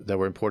that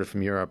were imported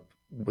from Europe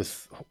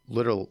with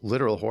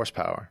literal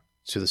horsepower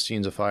to the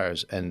scenes of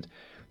fires, and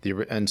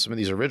some of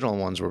these original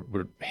ones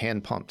were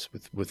hand pumped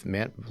with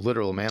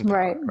literal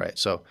manpower. Right.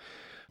 So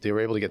they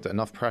were able to get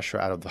enough pressure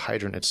out of the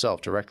hydrant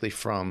itself directly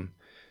from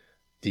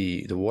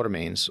the water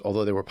mains.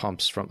 Although there were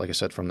pumps from, like I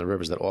said, from the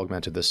rivers that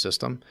augmented this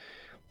system,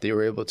 they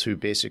were able to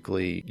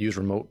basically use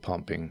remote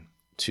pumping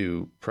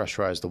to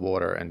pressurize the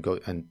water and go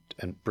and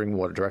bring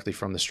water directly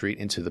from the street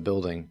into the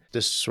building.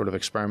 This sort of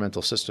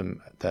experimental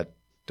system that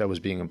was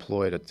being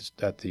employed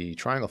at the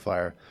Triangle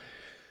Fire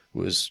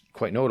was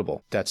quite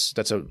notable.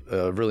 That's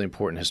a really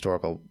important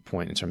historical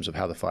point in terms of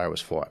how the fire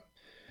was fought.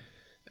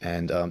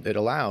 And it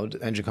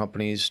allowed engine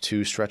companies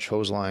to stretch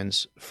hose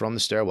lines from the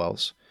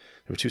stairwells.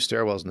 There were two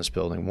stairwells in this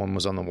building. One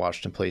was on the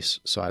Washington Place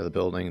side of the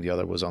building. The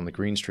other was on the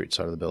Green Street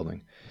side of the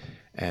building.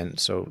 And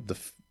so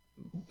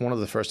one of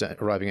the first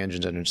arriving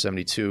engines, Engine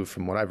 72,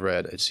 from what I've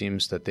read, it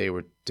seems that they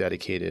were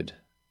dedicated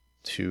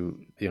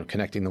to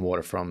connecting the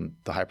water from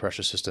the high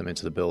pressure system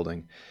into the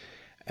building.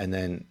 And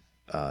then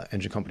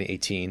Engine Company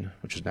 18,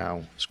 which is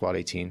now Squad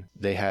 18,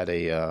 they had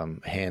a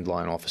hand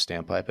line off a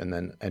standpipe. And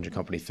then Engine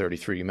Company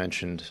 33, you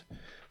mentioned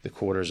the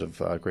quarters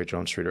of Great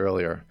Jones Street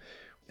earlier.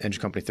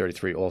 Engine Company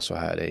 33 also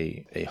had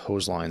a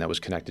hose line that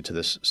was connected to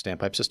this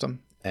standpipe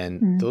system.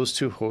 And those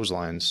two hose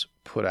lines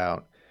put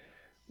out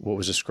what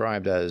was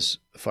described as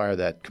a fire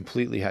that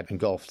completely had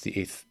engulfed the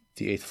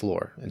eighth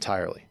floor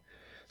entirely.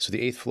 So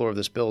the 8th floor of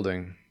this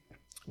building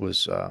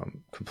was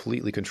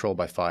completely controlled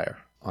by fire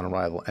on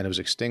arrival, and it was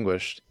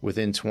extinguished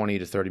within 20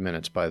 to 30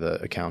 minutes by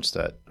the accounts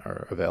that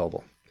are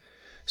available.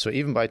 So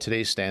even by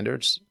today's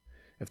standards,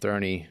 if there are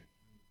any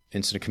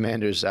incident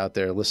commanders out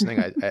there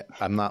listening,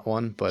 I'm not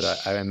one, but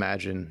I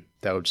imagine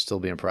that would still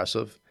be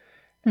impressive.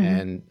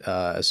 And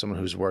as someone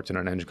who's worked in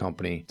an engine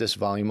company, this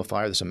volume of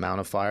fire, this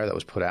amount of fire that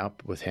was put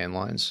out with hand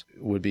lines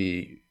would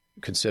be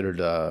considered,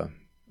 a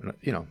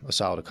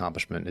solid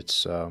accomplishment.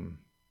 It's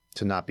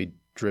to not be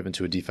driven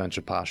to a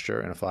defensive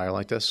posture in a fire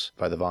like this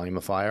by the volume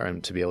of fire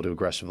and to be able to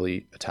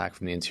aggressively attack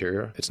from the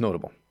interior. It's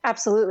notable.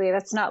 Absolutely.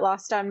 That's not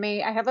lost on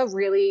me. I have a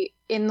really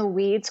in the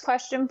weeds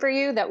question for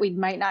you that we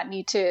might not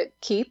need to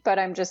keep, but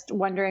I'm just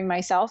wondering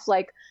myself,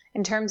 like,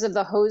 in terms of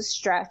the hose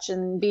stretch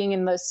and being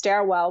in the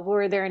stairwell,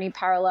 were there any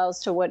parallels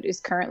to what is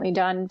currently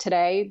done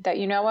today that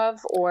you know of,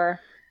 or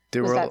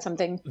was that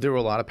something? There were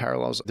a lot of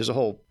parallels. There's a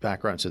whole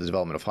background to the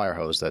development of fire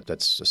hose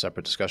that's a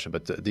separate discussion,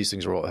 but these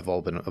things have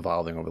all been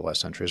evolving over the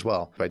last century as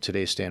well. By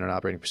today's standard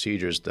operating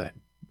procedures,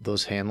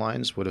 those hand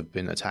lines would have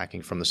been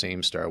attacking from the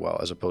same stairwell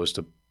as opposed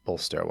to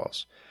both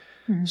stairwells.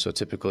 So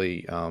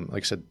typically,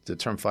 like I said, the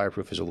term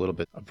fireproof is a little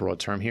bit a broad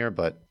term here,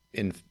 but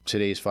in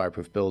today's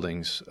fireproof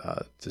buildings,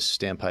 the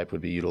standpipe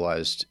would be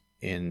utilized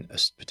in a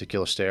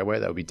particular stairway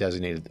that would be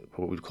designated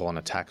what we'd call an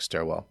attack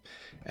stairwell.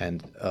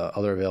 And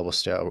other available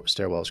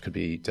stairwells could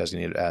be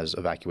designated as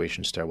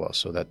evacuation stairwells,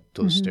 so that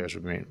those stairs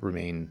would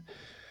remain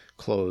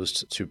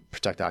closed to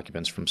protect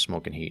occupants from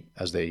smoke and heat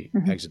as they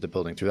exit the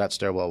building through that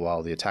stairwell,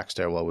 while the attack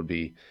stairwell would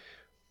be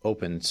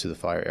open to the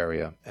fire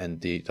area,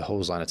 and the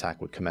hose line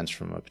attack would commence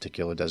from a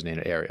particular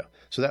designated area.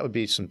 So that would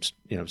be some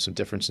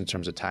difference in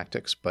terms of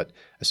tactics, but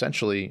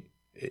essentially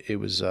it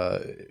was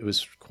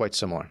quite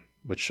similar,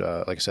 which,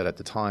 like I said, at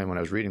the time when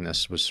I was reading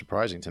this, was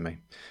surprising to me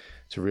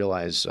to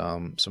realize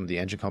some of the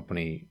engine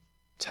company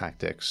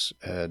tactics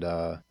had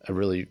a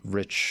really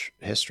rich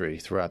history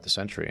throughout the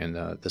century, and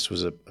this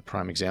was a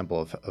prime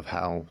example of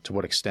how, to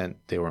what extent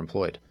they were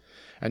employed.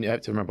 And you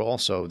have to remember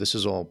also, this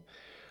is all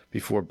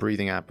before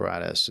breathing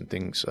apparatus and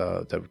things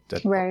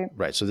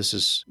right. So this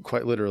is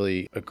quite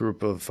literally a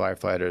group of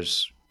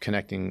firefighters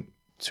connecting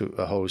to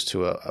a hose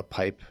to a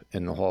pipe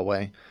in the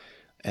hallway,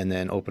 and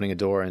then opening a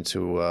door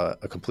into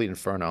a complete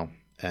inferno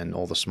and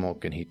all the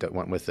smoke and heat that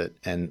went with it,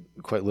 and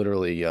quite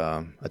literally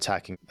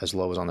attacking as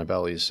low as on their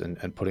bellies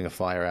and putting a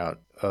fire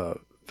out,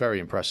 very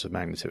impressive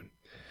magnitude.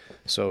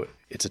 So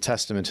it's a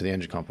testament to the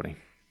engine company.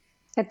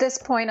 At this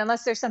point,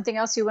 unless there's something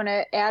else you want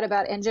to add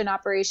about engine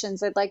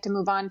operations, I'd like to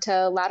move on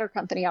to ladder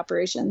company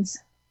operations.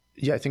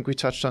 Yeah, I think we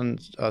touched on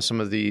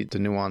some of the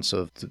nuance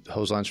of the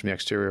hose lines from the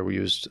exterior were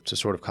used to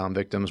sort of calm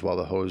victims, while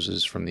the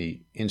hoses from the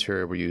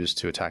interior were used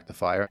to attack the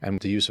fire, and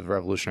the use of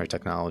revolutionary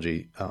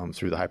technology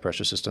through the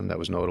high-pressure system that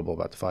was notable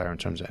about the fire in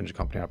terms of engine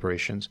company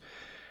operations,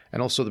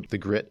 and also the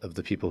grit of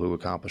the people who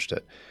accomplished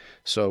it.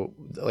 So,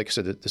 like I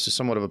said, this is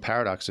somewhat of a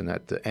paradox in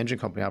that the engine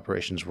company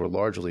operations were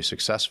largely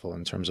successful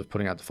in terms of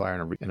putting out the fire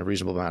in a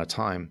reasonable amount of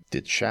time.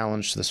 The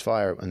challenge to this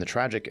fire, and the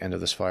tragic end of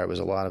this fire, was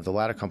a lot of the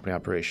ladder company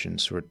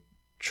operations who were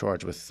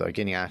charged with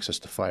gaining access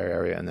to the fire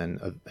area and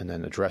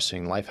then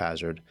addressing life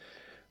hazard.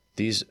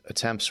 These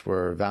attempts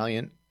were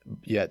valiant,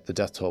 yet the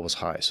death toll was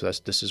high. So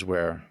this is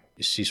where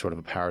you see sort of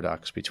a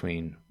paradox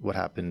between what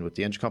happened with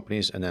the engine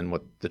companies and then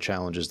what the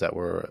challenges that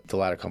the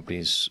ladder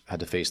companies had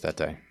to face that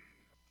day.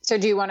 So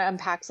do you want to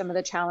unpack some of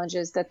the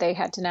challenges that they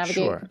had to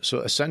navigate? Sure.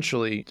 So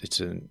essentially,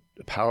 it's a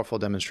powerful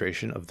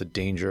demonstration of the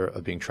danger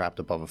of being trapped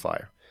above a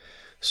fire.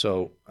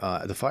 So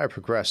the fire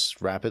progressed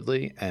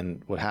rapidly,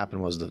 and what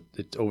happened was that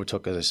it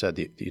overtook, as I said,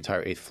 the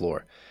entire 8th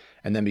floor,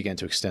 and then began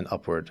to extend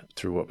upward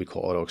through what we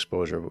call auto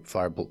exposure,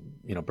 fire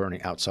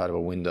burning outside of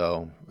a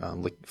window,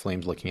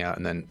 flames licking out,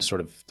 and then sort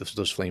of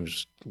those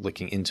flames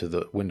licking into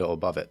the window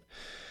above it.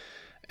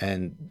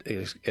 And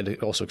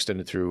it also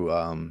extended through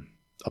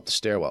up the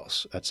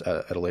stairwells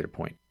at a later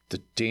point.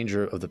 The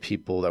danger of the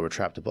people that were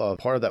trapped above,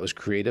 part of that was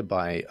created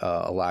by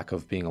a lack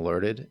of being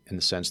alerted, in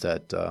the sense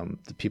that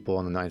the people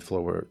on the 9th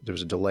floor there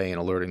was a delay in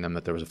alerting them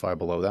that there was a fire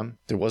below them.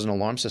 There was an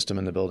alarm system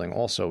in the building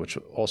also, which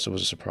also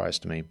was a surprise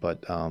to me,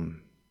 but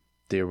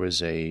there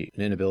was an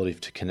inability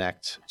to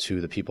connect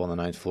to the people on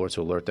the 9th floor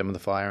to alert them of the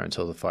fire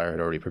until the fire had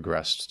already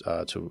progressed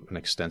to an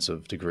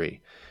extensive degree.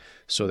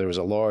 So there was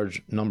a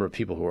large number of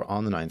people who were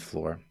on the 9th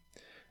floor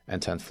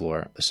and 10th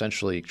floor,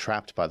 essentially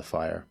trapped by the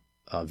fire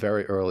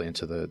very early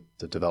into the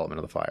development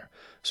of the fire.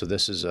 So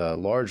this is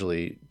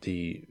largely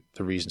the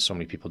reason so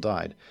many people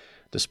died,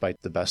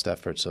 despite the best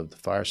efforts of the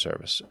fire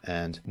service.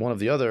 And one of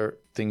the other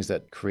things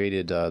that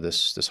created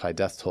this high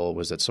death toll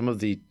was that some of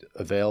the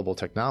available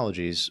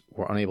technologies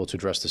were unable to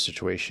address the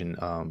situation.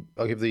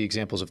 I'll give the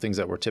examples of things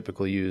that were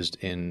typically used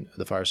in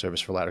the fire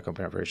service for ladder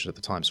company operations at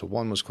the time. So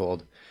one was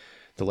called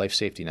the life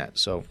safety net.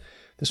 So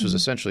this was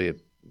essentially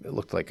it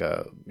looked like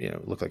a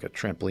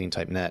trampoline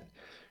type net,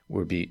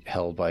 would be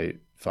held by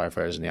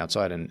firefighters on the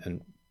outside,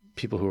 and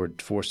people who were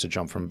forced to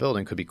jump from a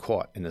building could be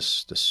caught in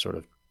this sort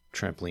of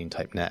trampoline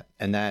type net.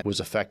 And that was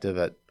effective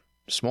at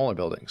smaller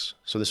buildings.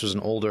 So this was an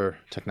older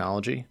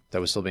technology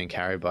that was still being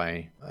carried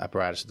by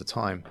apparatus at the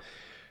time.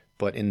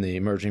 But in the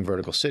emerging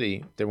vertical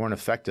city, they weren't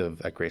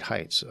effective at great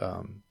heights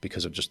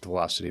because of just the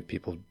velocity of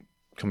people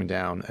coming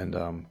down,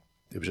 and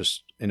it was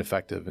just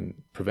ineffective in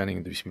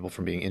preventing these people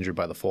from being injured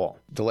by the fall.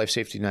 The life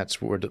safety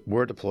nets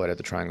were deployed at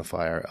the Triangle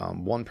Fire.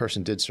 One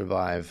person did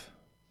survive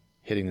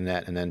hitting the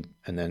net and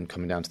then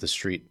coming down to the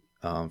street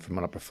from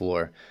an upper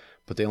floor,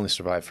 but they only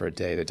survived for a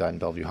day. They died in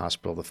Bellevue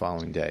Hospital the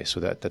following day. So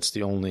that's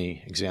the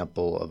only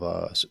example of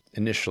a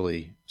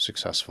initially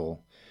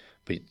successful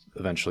but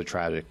eventually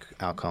tragic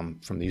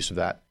outcome from the use of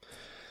that.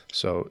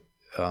 So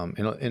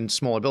in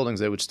smaller buildings,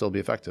 they would still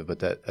be effective, but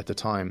that at the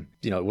time,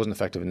 it wasn't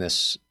effective in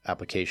this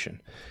application.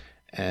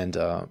 And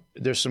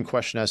there's some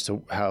question as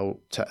to how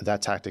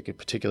that tactic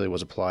particularly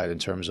was applied in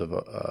terms of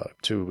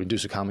to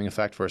reduce a calming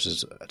effect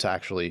versus to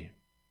actually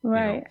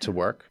to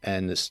work.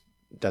 And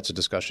that's a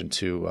discussion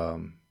too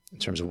in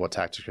terms of what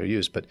tactics are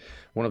used. But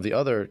one of the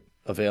other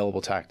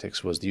available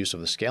tactics was the use of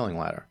the scaling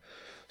ladder.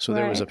 So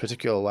there was a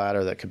particular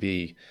ladder that could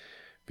be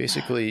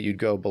basically you'd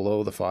go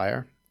below the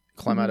fire,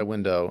 climb out a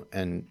window,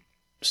 and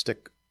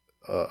stick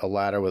a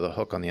ladder with a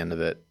hook on the end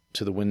of it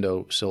to the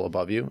window sill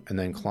above you, and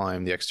then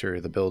climb the exterior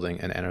of the building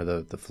and enter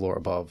the floor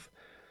above.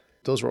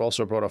 Those were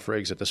also brought off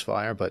rigs at this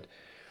fire, but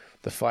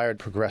the fire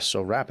progressed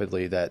so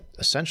rapidly that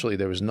essentially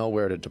there was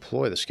nowhere to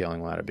deploy the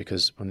scaling ladder,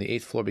 because when the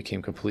 8th floor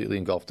became completely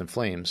engulfed in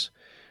flames,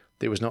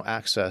 there was no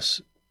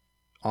access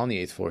on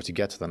the 8th floor to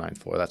get to the 9th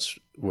floor. That's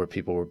where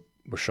people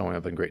were showing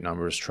up in great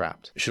numbers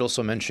trapped. I should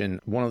also mention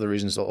one of the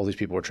reasons all these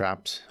people were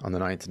trapped on the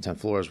 9th and 10th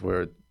floors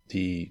were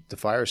the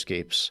fire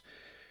escapes.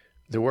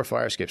 There were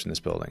fire escapes in this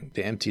building.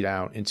 They emptied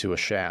out into a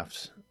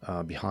shaft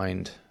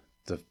behind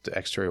the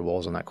exterior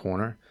walls on that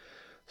corner,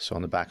 so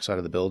on the back side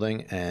of the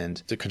building.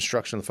 And the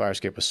construction of the fire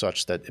escape was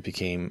such that it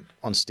became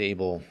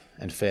unstable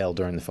and failed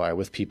during the fire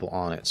with people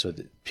on it. So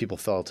people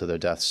fell to their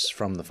deaths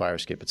from the fire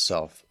escape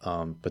itself.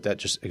 But that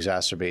just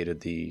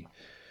exacerbated the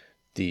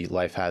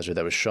life hazard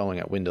that was showing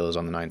at windows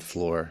on the 9th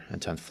floor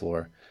and 10th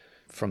floor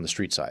from the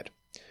street side.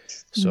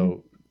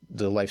 So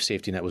the life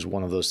safety net was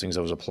one of those things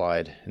that was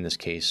applied in this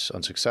case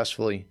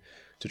unsuccessfully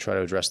to try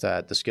to address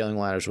that. The scaling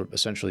ladders were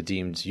essentially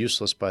deemed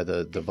useless by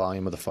the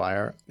volume of the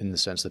fire, in the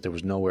sense that there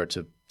was nowhere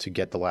to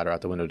get the ladder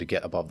out the window to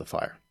get above the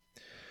fire.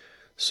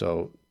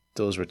 So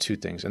those were two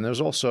things. And there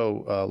was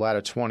also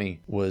ladder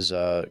 20 was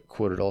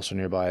quoted also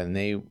nearby, and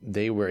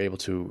they were able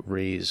to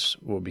raise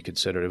what would be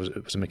considered,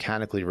 it was a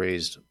mechanically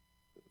raised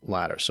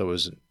ladder. So it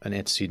was an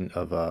antecedent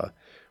of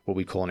what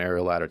we call an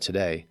aerial ladder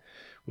today,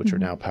 which are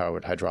now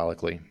powered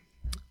hydraulically.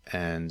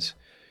 And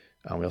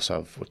we also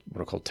have what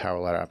are called tower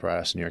ladder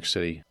apparatus in New York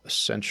City.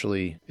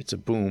 Essentially, it's a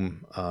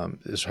boom.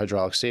 There's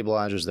hydraulic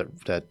stabilizers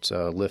that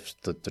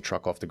lift the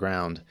truck off the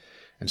ground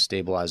and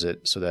stabilize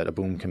it so that a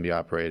boom can be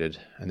operated.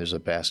 And there's a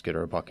basket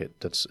or a bucket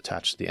that's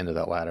attached to the end of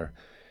that ladder.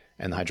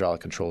 And the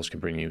hydraulic controls can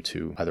bring you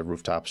to either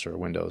rooftops or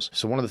windows.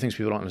 So one of the things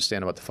people don't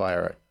understand about the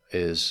fire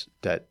is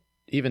that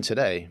even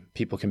today,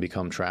 people can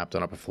become trapped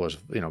on upper floors.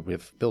 We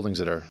have buildings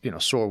that are,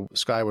 soar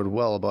skyward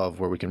well above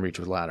where we can reach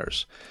with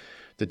ladders.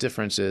 The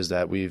difference is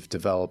that we've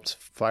developed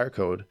fire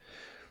code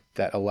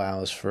that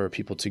allows for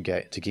people to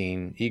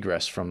gain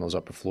egress from those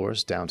upper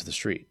floors down to the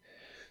street.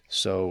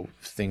 So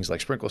things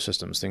like sprinkler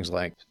systems, things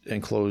like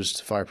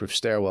enclosed fireproof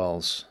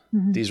stairwells,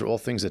 these are all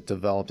things that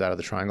developed out of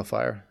the Triangle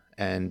Fire,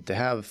 and they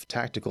have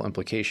tactical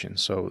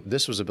implications. So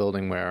this was a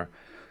building where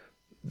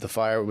the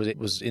fire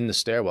was in the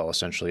stairwell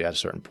essentially at a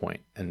certain point,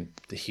 and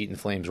the heat and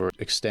flames were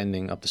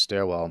extending up the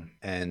stairwell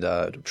and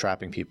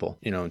trapping people.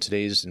 In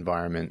today's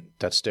environment,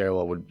 that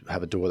stairwell would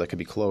have a door that could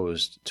be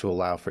closed to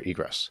allow for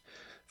egress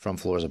from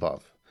floors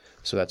above.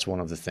 So that's one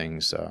of the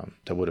things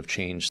that would have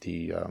changed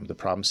the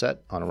problem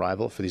set on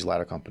arrival for these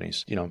ladder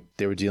companies.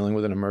 They were dealing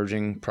with an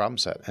emerging problem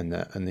set, and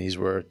this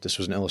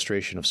was an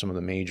illustration of some of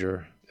the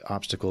major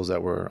obstacles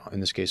that were, in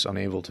this case,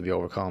 unable to be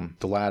overcome.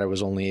 The ladder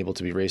was only able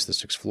to be raised to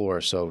the 6th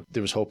floor, so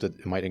there was hope that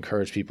it might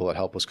encourage people that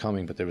help was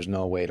coming, but there was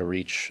no way to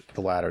reach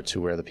the ladder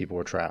to where the people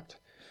were trapped.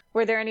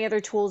 Were there any other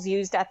tools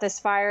used at this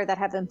fire that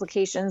have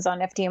implications on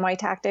FDNY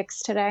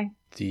tactics today?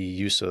 The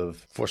use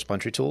of forced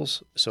entry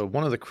tools. So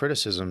one of the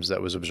criticisms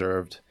that was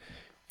observed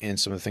in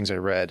some of the things I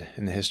read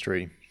in the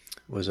history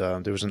was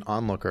there was an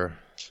onlooker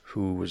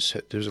there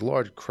was a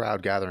large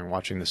crowd gathering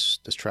watching this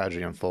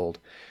tragedy unfold.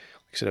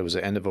 Like I said, it was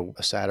the end of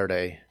a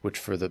Saturday, which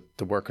for the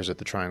workers at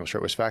the Triangle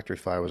Shirtwaist Factory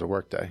fire was a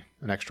work day,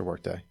 an extra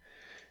work day.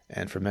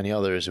 And for many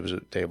others, it was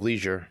a day of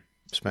leisure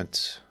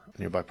spent in a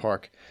nearby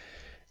park.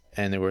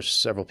 And there were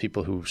several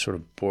people who sort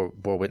of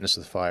bore witness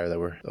to the fire that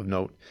were of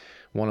note.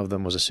 One of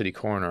them was a city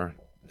coroner.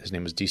 His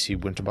name was D.C.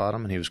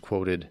 Winterbottom, and he was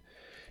quoted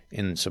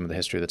in some of the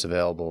history that's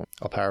available.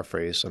 I'll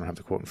paraphrase. I don't have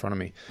the quote in front of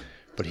me.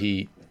 But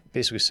he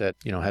basically said,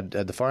 had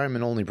the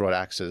firemen only brought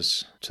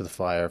axes to the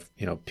fire,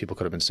 people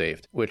could have been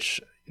saved, which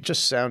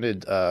just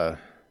sounded,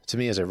 to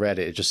me as I read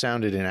it, it just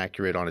sounded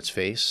inaccurate on its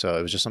face. So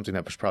it was just something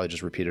that was probably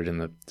just repeated in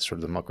the sort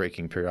of the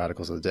muckraking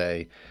periodicals of the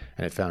day,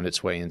 and it found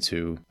its way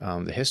into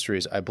the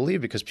histories, I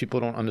believe, because people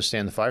don't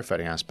understand the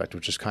firefighting aspect,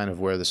 which is kind of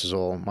where this is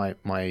all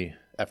my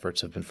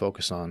efforts have been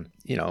focused on.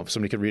 If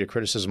somebody could read a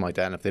criticism like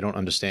that, and if they don't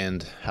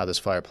understand how this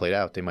fire played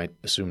out, they might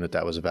assume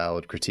that was a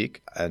valid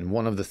critique. And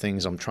one of the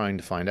things I'm trying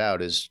to find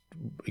out is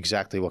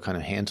exactly what kind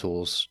of hand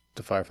tools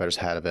the firefighters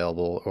had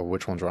available, or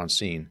which ones were on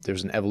scene.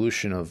 There's an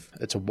evolution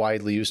it's a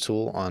widely used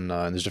tool and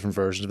there's different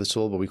versions of the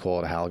tool, but we call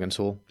it a Halligan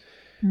tool.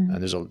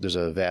 And there's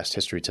a vast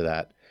history to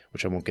that,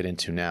 which I won't get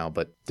into now,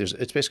 but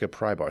it's basically a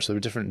pry bar. So there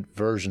are different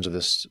versions of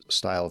this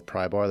style of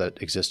pry bar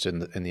that existed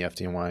in the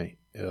FDNY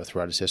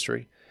throughout its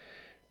history.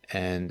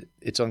 And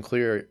it's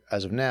unclear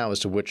as of now as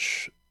to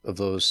which of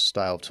those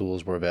style of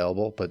tools were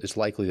available, but it's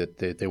likely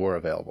that they were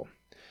available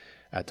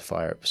at the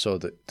fire. So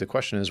the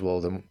question is,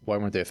 well, then why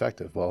weren't they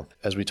effective? Well,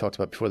 as we talked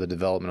about before the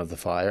development of the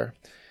fire,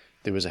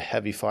 there was a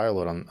heavy fire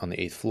load on the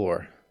 8th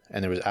floor,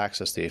 and there was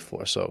access to the 8th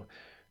floor. So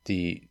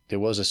there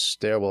was a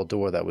stairwell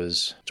door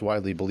it's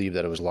widely believed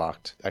that it was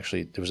locked.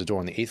 Actually, there was a door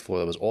on the 8th floor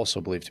that was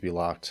also believed to be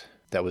locked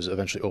that was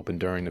eventually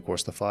opened during the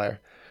course of the fire.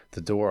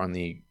 The door on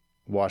the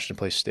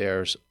washed-in-place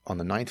stairs on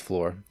the 9th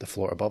floor, the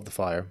floor above the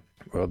fire,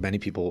 where many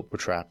people were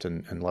trapped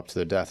and leapt to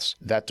their deaths.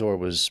 That door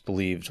was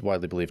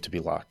widely believed to be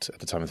locked at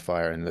the time of the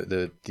fire.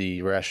 And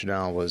the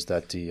rationale was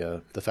that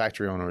the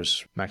factory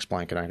owners, Max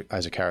Planck and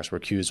Isaac Harris, were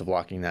accused of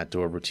locking that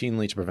door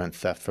routinely to prevent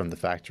theft from the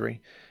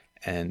factory.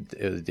 And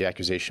the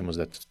accusation was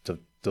that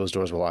those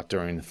doors were locked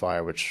during the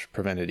fire, which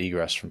prevented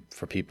egress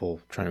for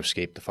people trying to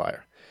escape the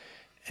fire.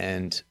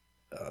 And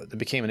it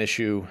became an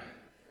issue.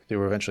 They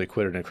were eventually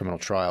acquitted in a criminal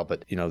trial,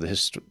 but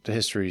the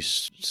history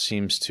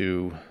seems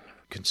to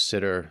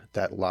consider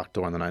that locked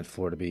door on the 9th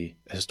floor to be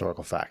a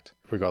historical fact,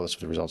 regardless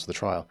of the results of the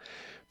trial.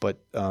 But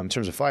in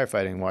terms of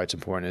firefighting, why it's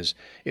important is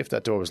if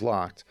that door was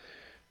locked,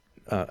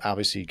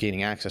 obviously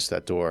gaining access to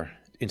that door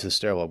into the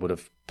stairwell would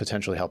have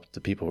potentially helped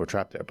the people who were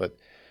trapped there. But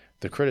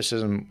the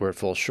criticism where it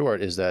falls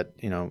short is that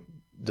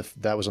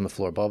that was on the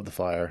floor above the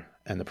fire,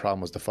 and the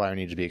problem was the fire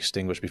needed to be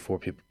extinguished before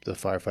the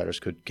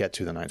firefighters could get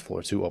to the 9th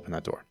floor to open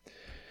that door.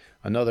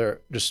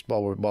 Another, just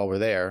while we're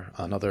there,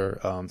 another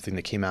thing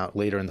that came out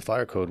later in the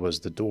fire code was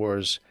the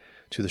doors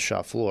to the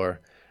shop floor,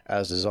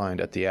 as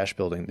designed at the Ash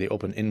building, they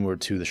open inward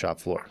to the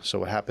shop floor. So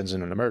what happens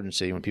in an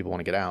emergency when people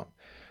want to get out,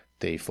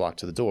 they flock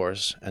to the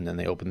doors, and then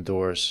they open the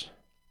doors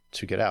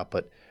to get out.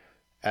 But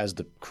as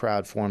the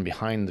crowd formed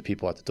behind the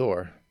people at the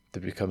door,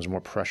 there becomes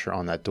more pressure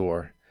on that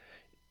door.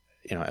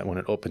 And when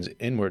it opens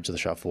inward to the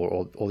shop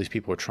floor, all these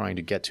people are trying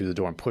to get to the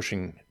door and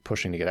pushing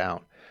to get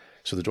out.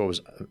 So the door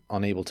was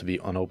unable to be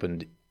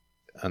unopened,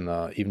 and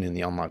even in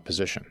the unlocked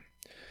position.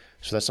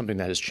 So that's something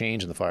that has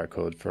changed in the fire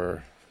code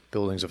for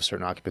buildings of a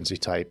certain occupancy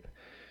type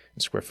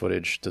and square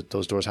footage.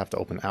 Those doors have to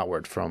open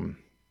outward from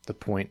the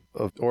point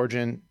of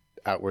origin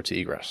outward to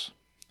egress.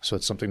 So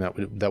it's something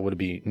that would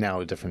be now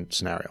a different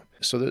scenario.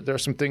 So there are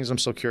some things I'm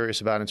still curious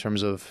about in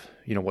terms of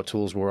what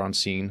tools were on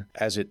scene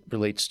as it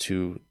relates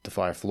to the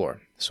fire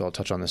floor. So I'll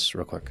touch on this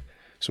real quick.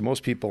 So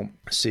most people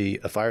see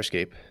a fire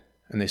escape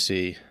and they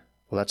see,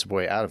 well, that's a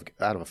way out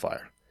of a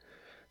fire.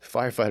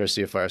 Firefighters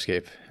see a fire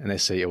escape and they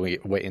say a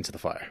way into the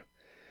fire,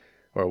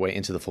 or a way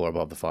into the floor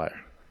above the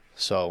fire.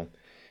 So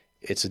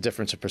it's a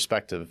difference of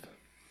perspective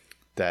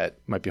that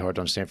might be hard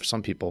to understand for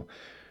some people.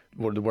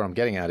 What I'm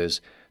getting at is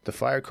the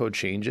fire code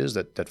changes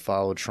that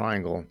followed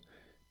Triangle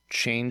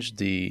changed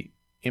the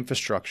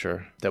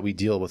infrastructure that we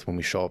deal with when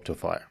we show up to a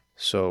fire.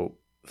 So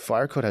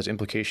fire code has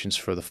implications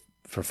for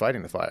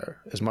fighting the fire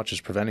as much as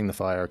preventing the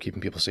fire or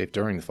keeping people safe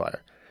during the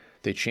fire.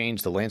 They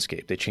change the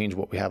landscape. They change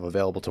what we have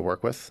available to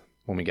work with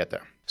when we get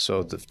there.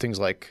 So the things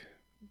like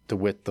the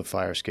width of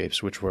fire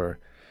escapes, which were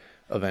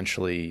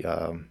eventually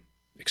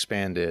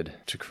expanded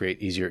to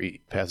create easier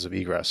paths of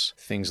egress,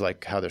 things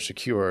like how they're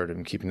secured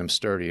and keeping them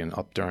sturdy and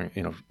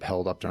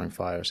held up during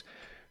fires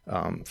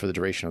for the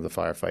duration of the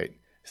firefight,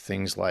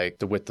 things like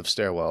the width of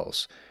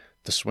stairwells,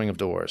 the swing of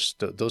doors.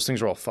 Those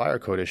things are all fire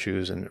code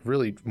issues and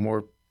really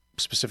more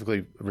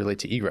specifically relate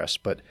to egress.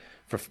 But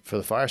for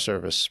the fire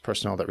service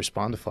personnel that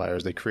respond to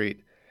fires,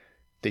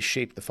 they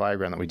shape the fire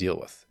ground that we deal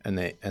with,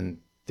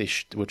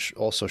 which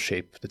also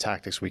shape the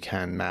tactics we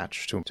can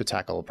match to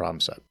tackle a problem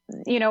set.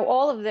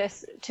 All of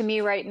this to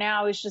me right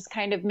now is just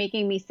kind of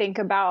making me think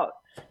about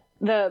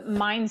the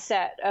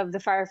mindset of the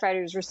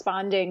firefighters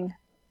responding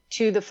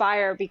to the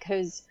fire,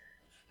 because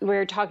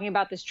we're talking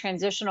about this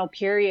transitional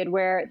period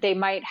where they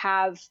might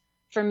have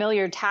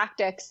familiar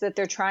tactics that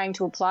they're trying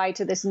to apply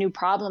to this new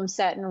problem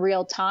set in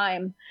real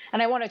time.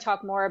 And I want to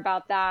talk more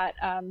about that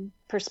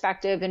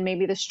perspective and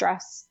maybe the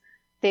stress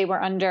they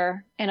were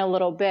under in a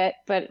little bit,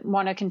 but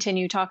want to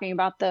continue talking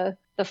about the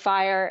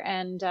fire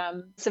and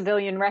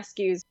civilian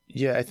rescues.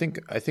 Yeah, I think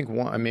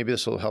one, maybe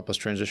this will help us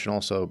transition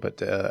also,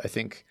 but I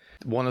think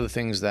one of the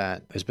things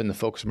that has been the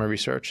focus of my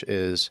research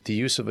is the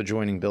use of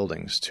adjoining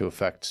buildings to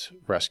effect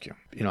rescue.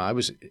 I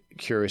was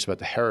curious about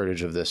the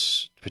heritage of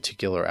this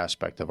particular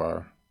aspect of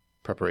our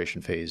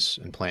preparation phase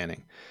and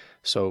planning.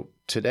 So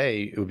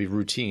today it would be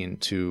routine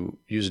to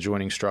use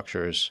adjoining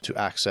structures to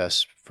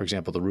access, for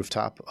example, the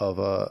rooftop of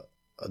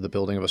the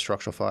building of a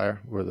structural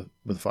fire where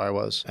the fire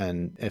was.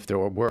 And if there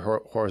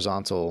were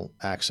horizontal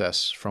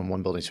access from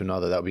one building to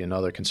another, that would be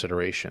another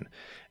consideration.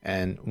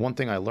 And one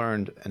thing I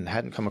learned, and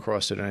hadn't come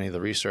across it in any of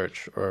the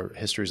research or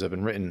histories that have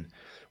been written,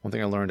 one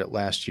thing I learned at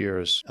last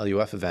year's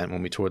LUF event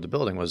when we toured the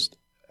building was,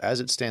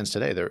 as it stands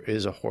today, there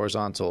is a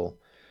horizontal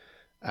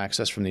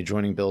access from the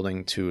adjoining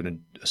building to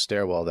a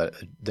stairwell that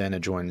then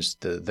adjoins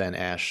the then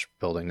Ash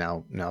building,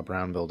 now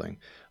Brown building,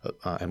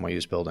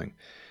 NYU's building.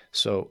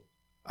 So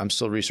I'm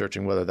still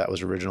researching whether that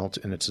was original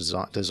in its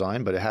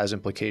design, but it has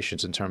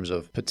implications in terms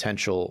of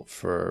potential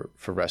for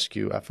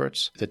rescue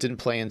efforts that didn't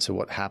play into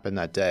what happened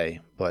that day.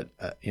 But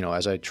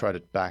as I try to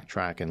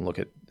backtrack and look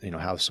at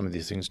how some of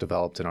these things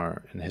developed in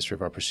the history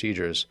of our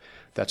procedures,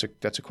 that's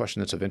a question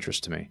that's of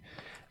interest to me.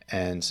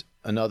 And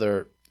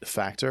another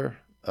factor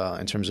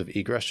in terms of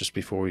egress, just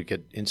before we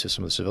get into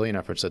some of the civilian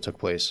efforts that took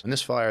place in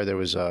this fire, there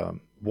was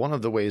one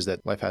of the ways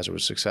that life hazard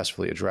was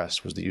successfully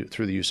addressed was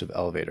through the use of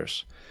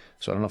elevators.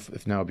 So I don't know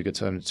if now would be a good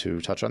time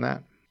to touch on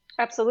that.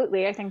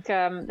 Absolutely. I think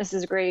this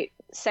is a great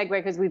segue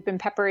because we've been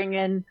peppering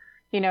in,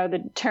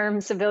 the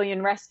term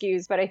civilian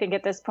rescues, but I think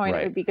at this point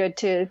It would be good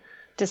to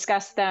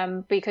discuss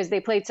them because they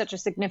played such a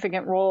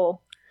significant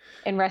role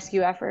in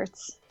rescue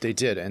efforts. They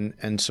did.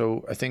 And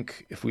so I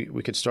think if we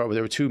could start with,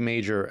 there were two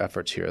major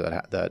efforts here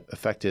that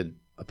affected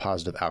a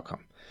positive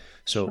outcome.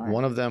 So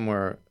One of them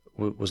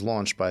was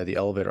launched by the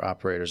elevator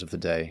operators of the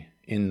day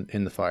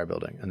in the fire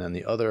building, and then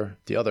the other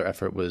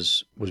effort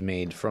was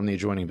made from the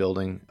adjoining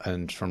building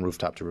and from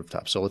rooftop to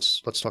rooftop. So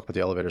let's talk about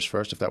the elevators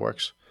first, if that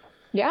works.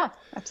 Yeah,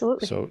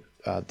 absolutely. So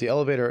the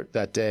elevator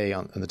that day,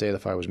 on the day of the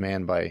fire, was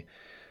manned by a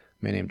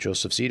man named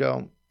Joseph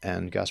Zito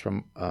and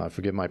Gaspar,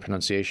 forgive my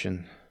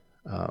pronunciation,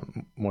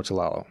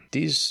 Mortellaro.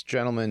 These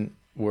gentlemen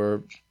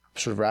were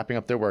sort of wrapping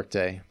up their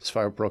workday. This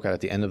fire broke out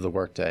at the end of the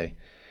workday,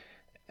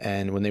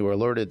 and when they were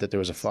alerted that there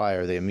was a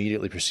fire, they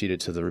immediately proceeded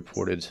to the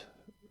reported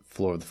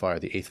floor of the fire,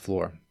 the 8th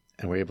floor,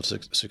 and were able to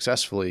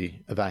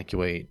successfully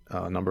evacuate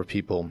a number of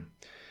people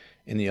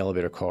in the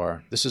elevator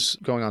car. This is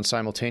going on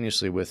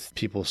simultaneously with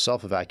people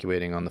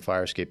self-evacuating on the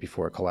fire escape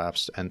before it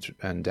collapsed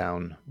and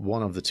down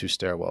one of the 2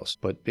 stairwells.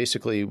 But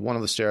basically, one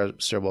of the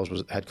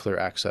stairwells had clear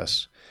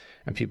access,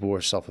 and people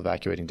were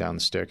self-evacuating down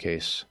the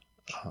staircase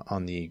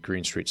on the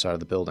Green Street side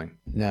of the building.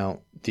 Now,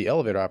 the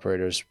elevator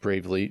operators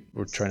bravely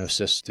were trying to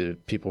assist the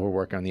people who were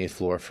working on the 8th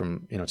floor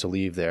from, to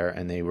leave there,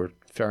 and they were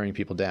ferrying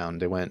people down.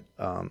 They went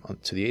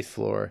to the 8th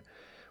floor,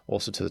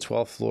 also to the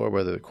 12th floor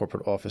where the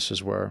corporate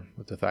offices were,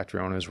 where the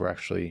factory owners were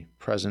actually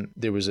present.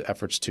 There was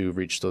efforts to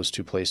reach those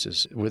 2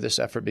 places. Where this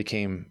effort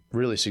became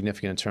really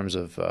significant in terms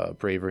of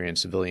bravery and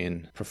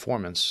civilian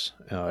performance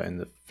in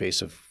the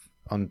face of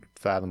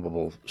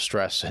unfathomable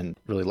stress and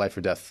really life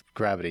or death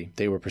gravity.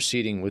 They were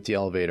proceeding with the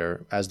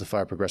elevator as the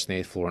fire progressed in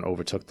the 8th floor and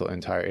overtook the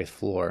entire 8th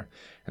floor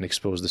and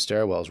exposed the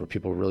stairwells where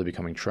people were really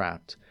becoming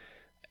trapped.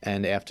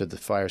 And after the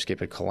fire escape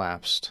had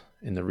collapsed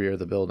in the rear of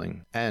the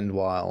building, and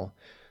while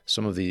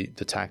some of the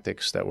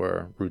tactics that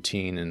were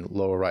routine in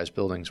lower-rise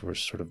buildings were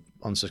sort of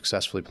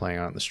unsuccessfully playing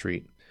out in the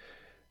street,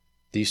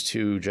 these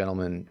 2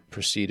 gentlemen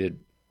proceeded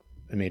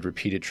and made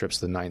repeated trips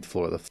to the 9th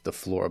floor, the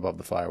floor above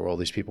the fire where all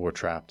these people were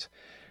trapped,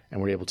 and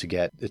were able to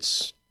get,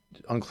 it's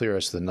unclear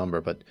as to the number,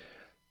 but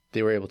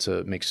they were able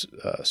to make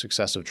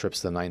successive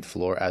trips to the 9th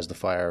floor as the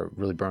fire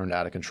really burned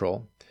out of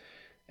control,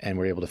 and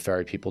were able to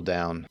ferry people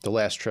down. The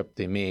last trip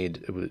they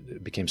made,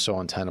 it became so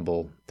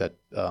untenable that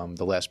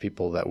the last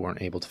people that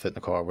weren't able to fit in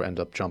the car would end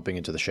up jumping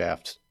into the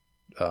shaft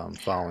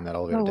following that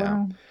elevator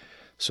down. Wow.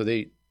 So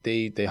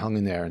they hung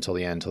in there until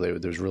the end, until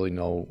there was really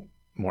no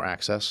more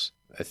access.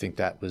 I think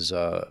that was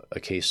a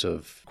case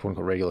of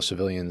quote-unquote regular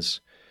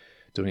civilians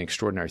doing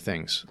extraordinary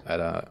things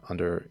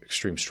under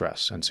extreme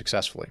stress and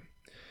successfully.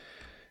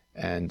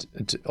 And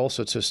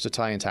also to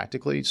tie in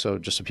tactically, so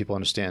just so people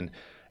understand,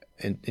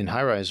 in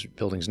high-rise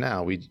buildings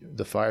now,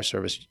 the fire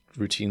service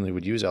routinely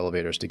would use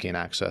elevators to gain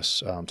access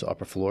to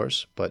upper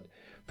floors, but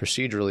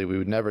procedurally, we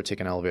would never take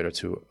an elevator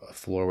to a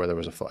floor where there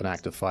was an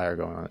active fire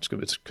going on.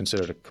 It's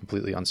considered a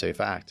completely unsafe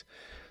act.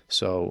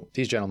 So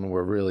these gentlemen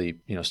were really,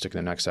 sticking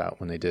their necks out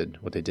when they did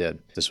what they did.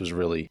 This was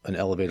really an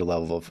elevated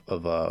level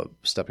of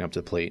stepping up to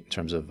the plate in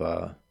terms of,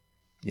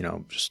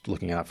 just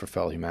looking out for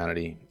fellow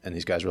humanity. And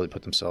these guys really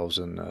put themselves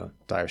in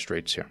dire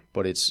straits here.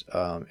 But it's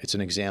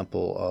an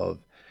example of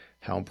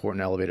how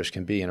important elevators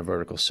can be in a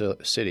vertical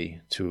city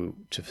to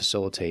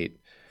facilitate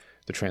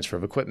the transfer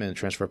of equipment,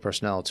 transfer of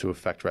personnel to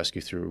effect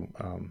rescue through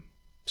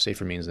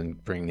safer means than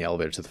bringing the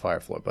elevator to the fire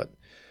floor. But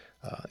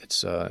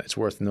it's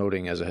worth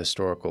noting as a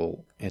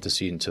historical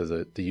antecedent to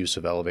the use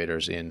of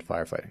elevators in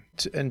firefighting.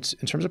 And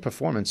in terms of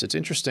performance, it's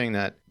interesting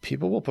that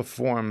people will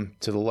perform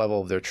to the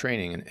level of their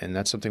training, and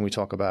that's something we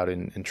talk about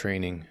in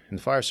training in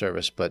the fire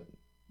service. But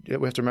we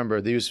have to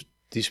remember these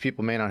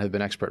people may not have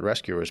been expert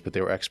rescuers, but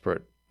they were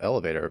expert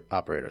elevator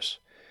operators.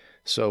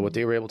 So what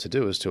they were able to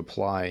do is to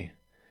apply,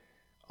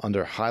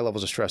 under high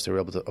levels of stress, they were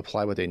able to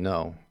apply what they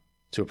know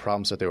to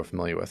problems that they were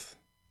familiar with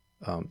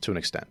to an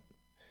extent.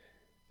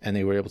 And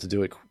they were able to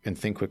do it and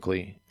think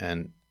quickly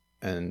and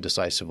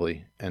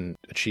decisively and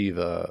achieve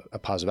a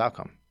positive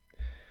outcome.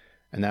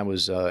 And that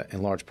was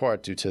in large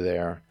part due to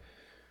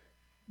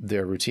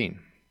their routine.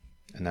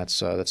 And that's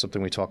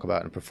something we talk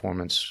about in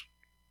performance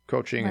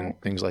coaching and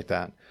things like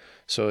that.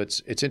 So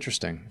it's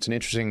interesting. It's an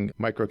interesting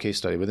micro case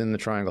study within the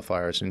Triangle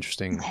Fire. It's an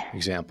interesting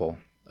example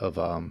of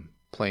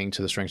playing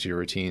to the strengths of your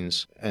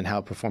routines and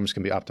how performance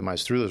can be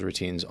optimized through those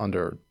routines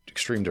under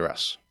extreme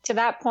duress. To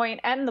that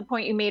point, and the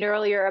point you made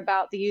earlier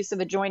about the use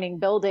of adjoining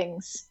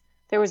buildings,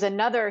 there was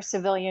another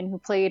civilian who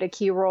played a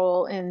key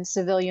role in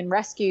civilian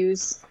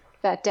rescues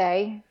that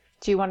day.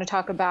 Do you want to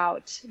talk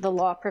about the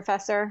law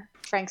professor,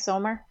 Frank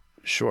Sommer?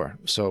 Sure.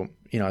 So,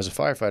 as a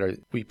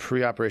firefighter, we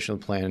pre-operational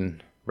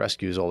plan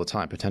rescues all the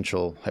time,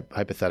 potential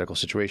hypothetical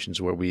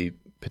situations where we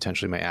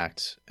potentially may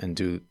act and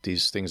do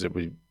these things that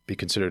would be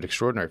considered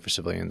extraordinary for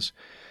civilians.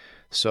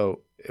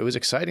 So it was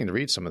exciting to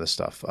read some of this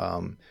stuff.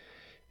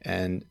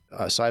 And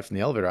aside from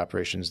the elevator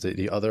operations,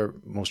 the other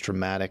most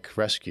dramatic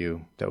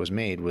rescue that was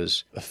made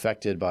was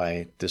affected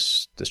by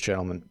this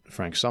gentleman,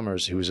 Frank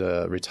Summers, who was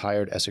a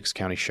retired Essex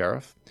County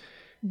sheriff.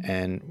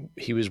 And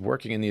he was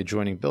working in the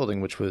adjoining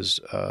building, which was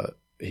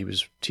he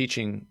was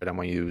teaching at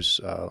NYU's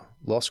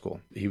law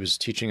school. He was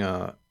teaching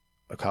a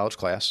college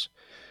class,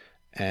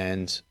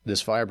 and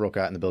this fire broke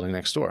out in the building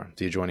next door,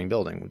 the adjoining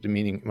building.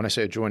 Meaning, when I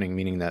say adjoining,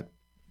 meaning that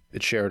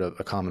it shared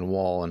a common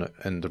wall,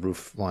 and the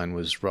roof line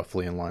was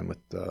roughly in line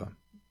with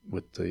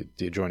the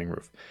adjoining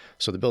roof.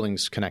 So the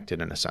building's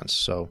connected in a sense.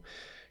 So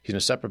He's in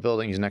a separate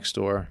building. He's next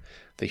door.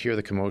 They hear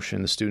the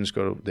commotion. The students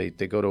they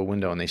go to a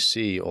window and they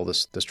see all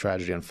this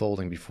tragedy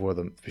unfolding before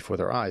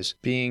their eyes.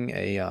 Being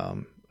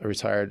a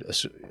retired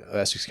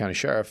Essex County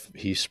Sheriff,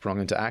 he sprung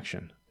into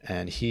action.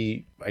 And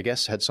he, I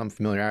guess, had some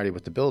familiarity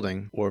with the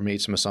building or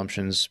made some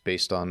assumptions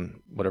based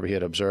on whatever he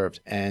had observed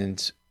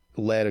and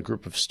led a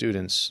group of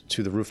students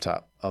to the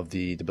rooftop of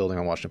the building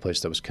on Washington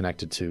Place that was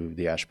connected to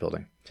the Ash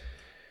building.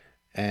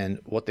 And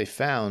what they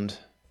found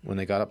when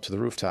they got up to the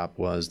rooftop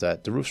was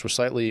that the roofs were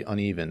slightly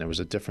uneven. There was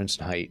a difference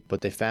in height,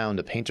 but they found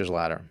a painter's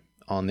ladder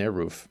on their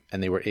roof,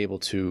 and they were able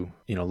to,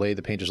 lay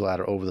the painter's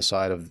ladder over the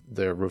side of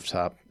their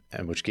rooftop,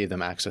 and which gave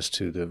them access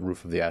to the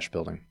roof of the Ash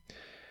building.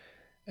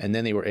 And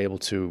then they were able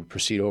to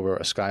proceed over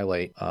a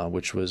skylight,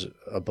 which was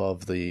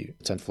above the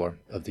 10th floor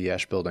of the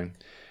Ash building.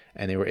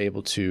 And they were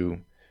able to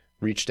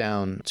reach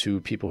down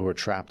to people who were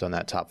trapped on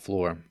that top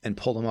floor and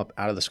pull them up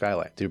out of the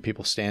skylight. There were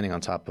people standing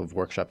on top of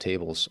workshop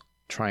tables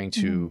trying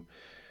to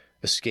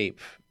escape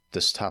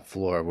this top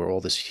floor where all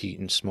this heat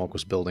and smoke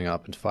was building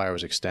up and fire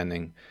was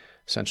extending,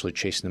 essentially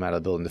chasing them out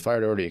of the building. The fire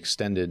had already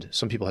extended.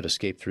 Some people had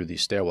escaped through the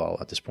stairwell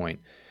at this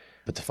point,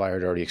 but the fire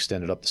had already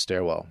extended up the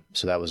stairwell,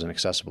 so that was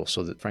inaccessible.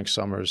 So that Frank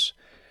Summers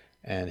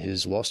and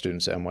his law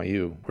students at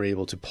NYU were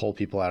able to pull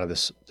people out of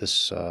this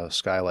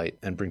skylight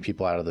and bring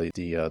people out of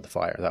the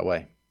fire that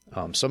way.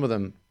 Some of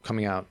them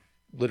coming out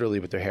literally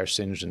with their hair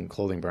singed and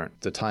clothing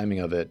burnt. The timing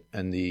of it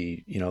and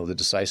the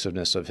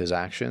decisiveness of his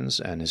actions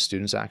and his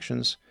students'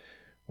 actions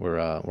were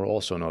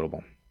also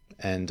notable.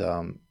 And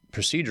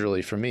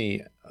procedurally, for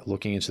me,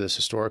 looking into this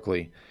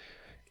historically,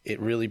 it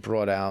really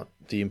brought out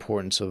the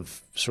importance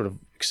of sort of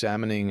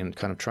examining and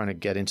kind of trying to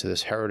get into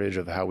this heritage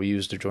of how we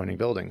used adjoining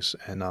buildings.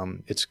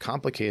 And it's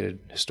complicated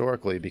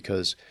historically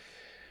because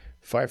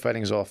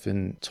firefighting is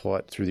often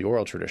taught through the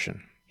oral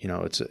tradition.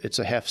 It's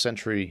a half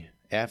century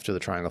after the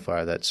Triangle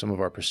Fire that some of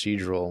our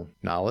procedural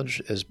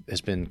knowledge has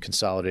been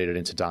consolidated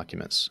into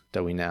documents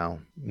that we now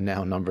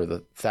number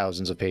the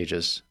thousands of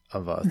pages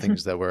of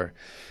things that we're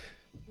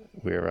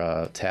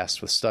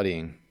tasked with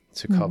studying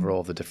to cover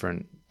all the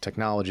different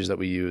technologies that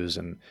we use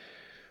and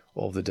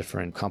all the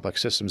different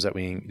complex systems that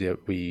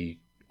we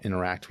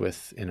interact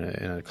with in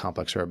a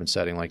complex urban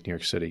setting like New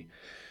York City.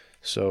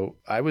 So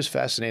I was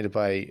fascinated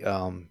by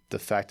the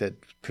fact that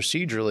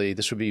procedurally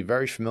this would be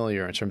very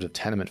familiar in terms of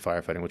tenement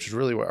firefighting, which is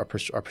really where our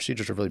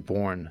procedures are really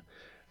born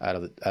out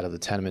of the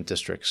tenement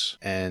districts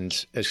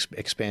and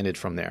expanded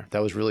from there.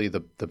 That was really the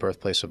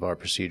birthplace of our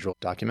procedural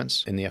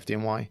documents in the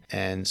FDNY,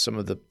 and some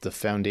of the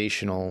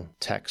foundational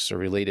texts are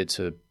related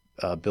to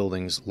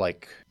buildings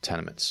like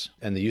tenements.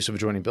 And the use of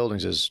adjoining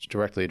buildings is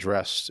directly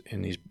addressed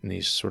in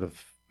these sort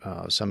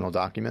of seminal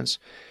documents.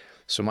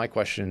 So my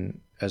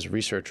question as a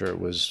researcher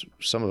was,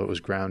 some of it was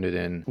grounded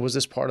in, was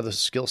this part of the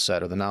skill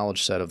set or the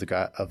knowledge set of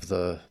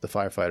the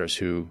firefighters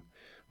who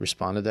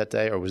responded that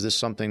day, or was this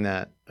something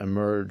that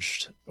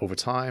emerged over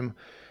time?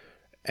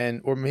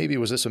 Or maybe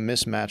was this a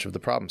mismatch of the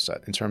problem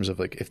set in terms of,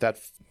 like, if that,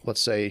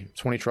 let's say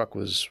 20 truck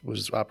was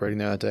operating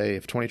there that day,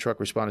 if 20 truck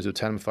responded to a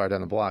tenement fire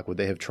down the block, would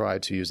they have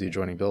tried to use the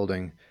adjoining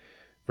building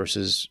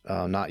versus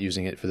not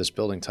using it for this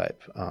building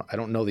type? I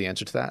don't know the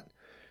answer to that.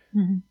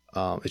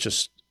 It's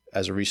just,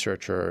 as a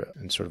researcher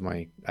and sort of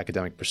my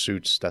academic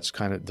pursuits, those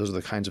are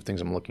the kinds of things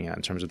I'm looking at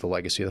in terms of the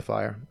legacy of the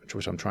fire,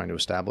 which I'm trying to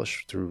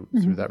establish through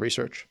that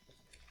research.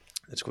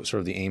 It's sort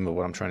of the aim of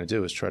what I'm trying to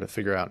do, is try to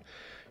figure out,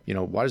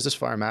 why does this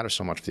fire matter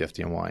so much for the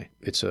FDNY?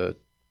 It's a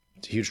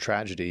huge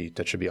tragedy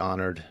that should be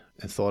honored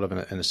and thought of in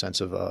a sense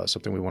of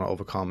something we want to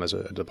overcome as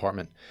a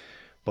department.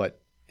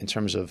 But in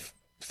terms of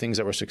things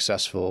that were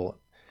successful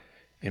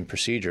in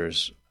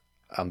procedures,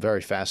 I'm very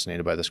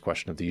fascinated by this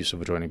question of the use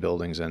of adjoining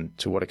buildings, and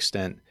to what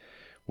extent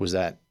was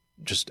that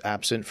just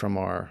absent from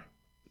our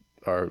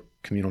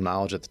communal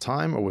knowledge at the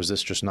time, or was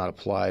this just not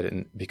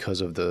applied because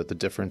of the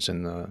difference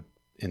in the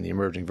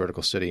emerging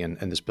vertical city and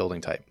this building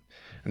type?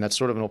 And that's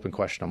sort of an open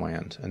question on my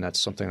end, and that's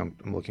something I'm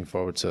looking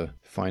forward to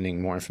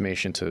finding more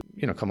information to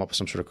come up with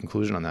some sort of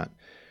conclusion on that.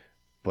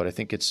 But I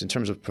think it's, in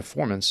terms of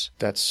performance,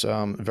 that's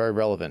very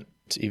relevant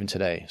even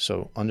today.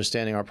 So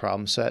understanding our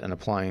problem set and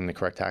applying the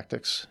correct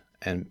tactics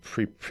and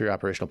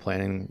pre-operational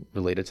planning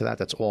related to that,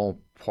 that's all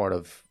part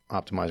of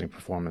optimizing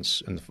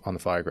performance on the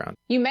fire ground.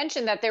 You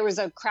mentioned that there was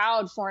a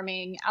crowd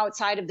forming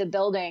outside of the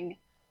building.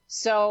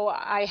 So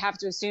I have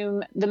to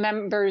assume the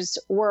members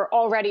were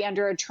already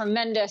under a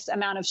tremendous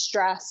amount of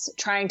stress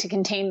trying to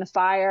contain the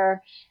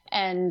fire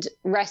and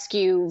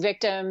rescue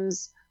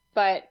victims,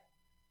 but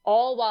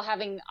all while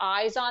having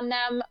eyes on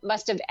them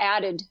must have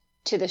added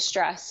to the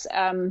stress.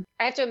 I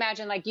have to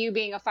imagine, like, you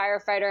being a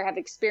firefighter, have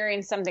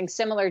experienced something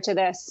similar to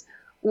this.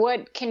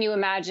 What can you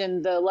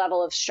imagine the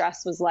level of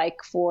stress was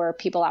like for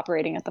people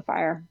operating at the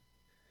fire?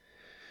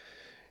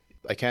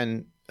 I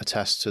can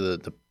attest to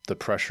the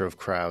pressure of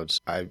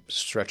crowds. I'm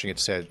stretching it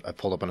to say I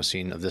pulled up on a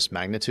scene of this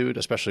magnitude,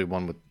 especially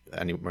one with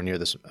anywhere near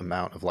this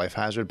amount of life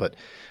hazard, but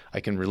I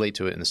can relate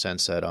to it in the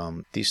sense that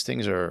these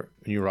things are,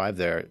 when you arrive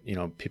there,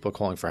 people are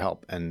calling for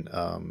help, and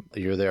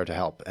you're there to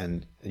help,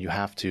 and you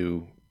have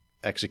to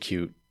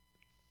execute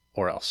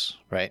or else,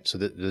 right? So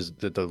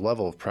the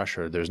level of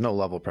pressure, there's no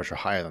level of pressure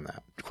higher than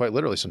that. Quite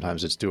literally,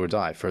 sometimes it's do or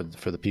die for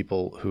the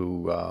people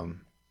who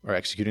are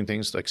executing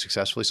things like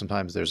successfully.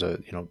 Sometimes there's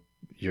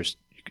you're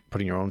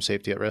putting your own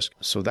safety at risk.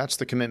 So that's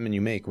the commitment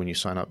you make when you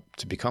sign up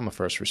to become a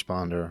first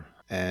responder.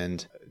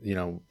 And,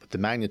 the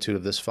magnitude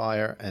of this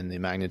fire and the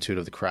magnitude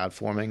of the crowd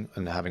forming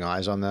and having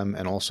eyes on them,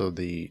 and also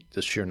the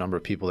sheer number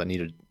of people that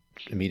needed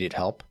immediate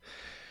help,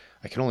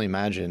 I can only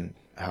imagine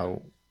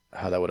how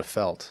that would have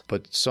felt.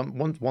 But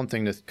one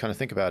thing to kind of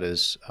think about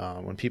is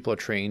when people are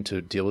trained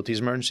to deal with these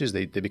emergencies,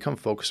 they become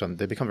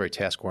they become very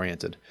task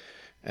oriented.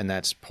 And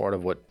that's part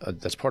of what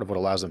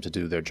allows them to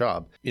do their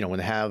job. When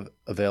they have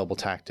available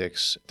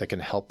tactics that can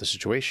help the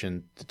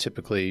situation,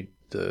 typically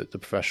the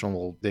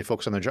professional they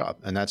focus on their job,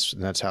 and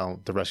that's how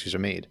the rescues are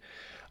made.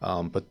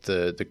 But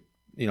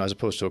as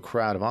opposed to a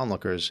crowd of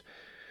onlookers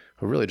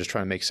who are really just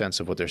trying to make sense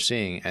of what they're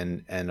seeing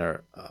and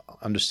are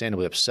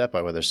understandably upset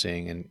by what they're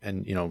seeing,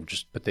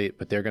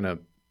 but they're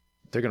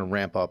gonna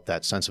ramp up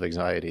that sense of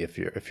anxiety if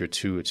you're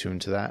too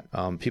attuned to that.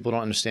 People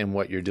don't understand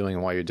what you're doing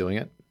and why you're doing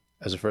it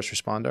as a first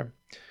responder.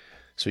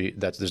 So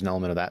there's an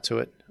element of that to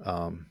it.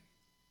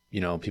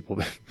 People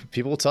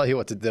will tell you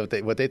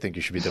what they think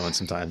you should be doing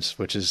sometimes,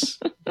 which is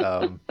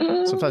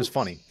sometimes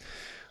funny.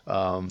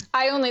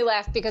 I only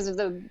laugh because of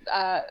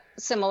the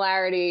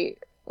similarity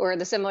or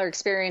the similar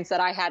experience that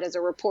I had as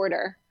a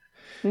reporter.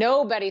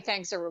 Nobody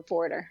thanks a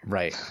reporter.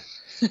 Right.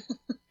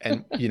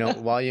 And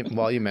while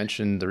you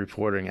mentioned the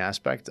reporting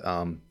aspect,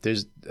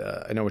 there's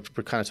I know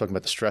we're kind of talking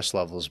about the stress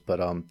levels, but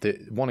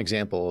one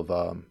example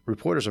of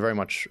reporters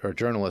or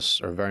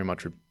journalists are very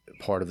much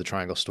part of the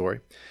Triangle story,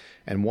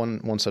 and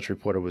one such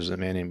reporter was a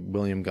man named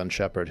William Gunn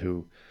Shepard,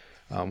 who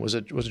was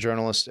a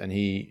journalist, and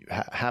he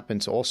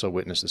happened to also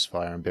witness this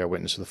fire and bear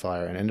witness to the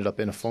fire, and ended up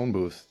in a phone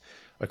booth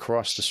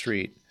across the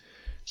street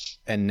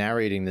and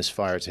narrating this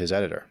fire to his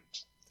editor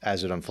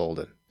as it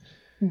unfolded.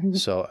 Mm-hmm.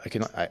 So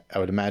I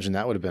would imagine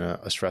that would have been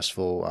a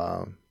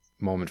stressful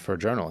moment for a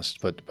journalist,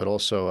 but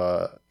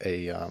also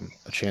a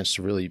chance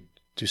to really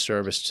do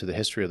service to the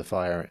history of the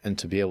fire and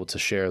to be able to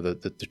share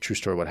the true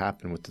story of what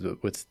happened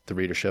with the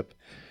readership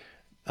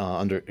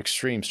under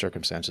extreme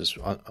circumstances,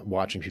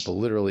 watching people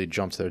literally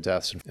jump to their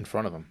deaths in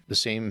front of them. The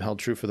same held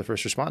true for the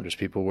first responders.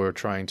 People were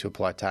trying to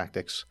apply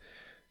tactics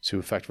to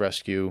effect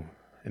rescue.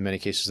 In many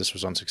cases, this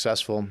was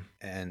unsuccessful,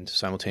 and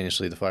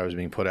simultaneously the fire was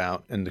being put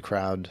out, and the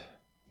crowd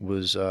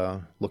was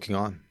looking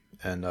on,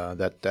 and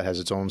that has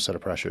its own set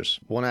of pressures.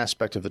 One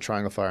aspect of the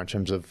Triangle Fire in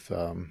terms of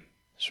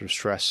sort of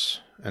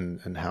stress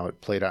and how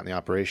it played out in the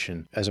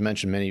operation, as I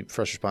mentioned, many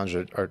first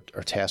responders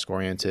are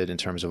task-oriented in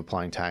terms of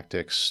applying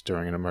tactics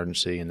during an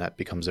emergency, and that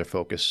becomes their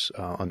focus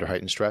under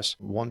heightened stress.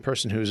 One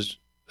person who's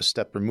a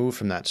step removed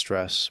from that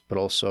stress, but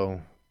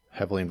also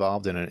heavily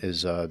involved in it,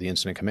 is the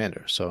incident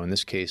commander. So in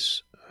this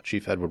case,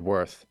 Chief Edward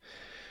Worth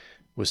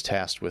was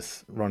tasked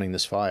with running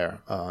this fire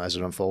as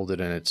it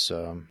unfolded in its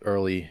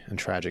early and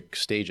tragic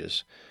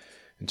stages,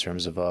 in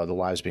terms of the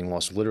lives being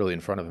lost literally in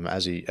front of him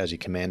as he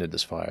commanded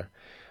this fire.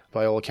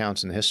 By all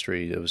accounts in the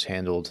history, it was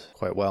handled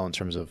quite well in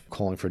terms of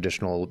calling for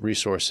additional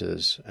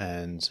resources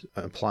and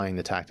applying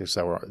the tactics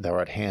that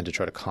were at hand to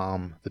try to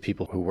calm the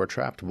people who were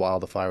trapped while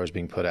the fire was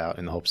being put out,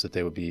 in the hopes that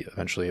they would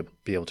eventually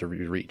be able to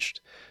be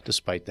reached,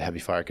 despite the heavy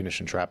fire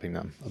condition trapping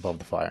them above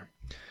the fire.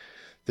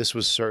 This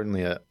was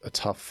certainly a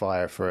tough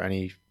fire for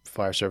any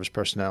fire service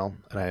personnel,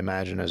 and I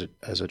imagine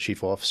as a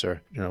chief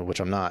officer,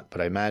 which I'm not,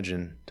 but I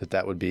imagine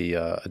that would be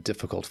a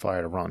difficult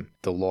fire to run.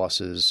 The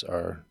losses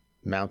are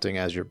mounting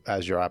as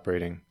you're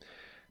operating,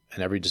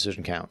 and every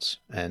decision counts.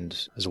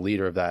 And as a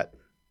leader of that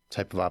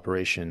type of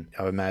operation,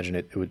 I would imagine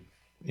it would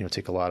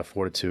take a lot of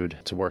fortitude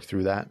to work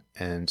through that,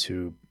 and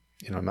to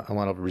a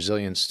lot of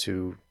resilience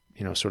to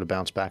sort of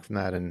bounce back from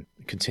that and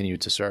continue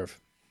to serve.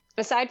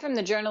 Aside from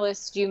the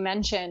journalist you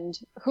mentioned,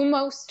 who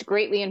most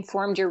greatly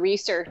informed your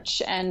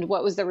research, and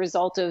what was the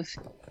result of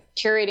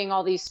curating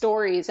all these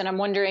stories? And I'm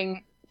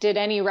wondering, did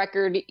any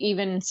record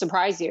even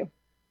surprise you?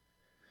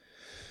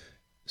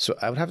 So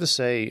I would have to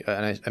say,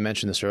 and I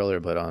mentioned this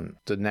earlier, but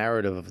the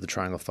narrative of the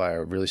Triangle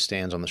Fire really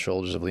stands on the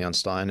shoulders of Leon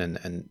Stein.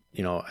 And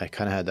I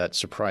kind of had that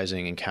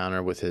surprising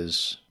encounter with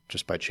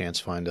just by chance,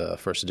 find a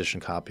first edition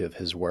copy of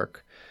his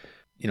work.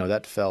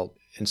 That felt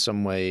in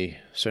some way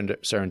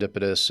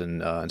serendipitous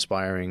and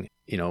inspiring.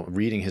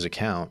 Reading his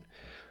account,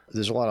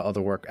 there's a lot of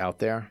other work out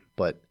there,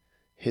 but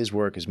his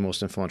work is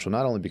most influential,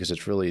 not only because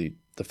it's really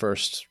the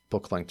first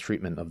book-length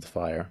treatment of the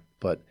fire,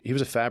 but he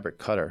was a fabric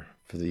cutter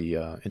for the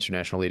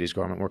International Ladies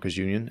Garment Workers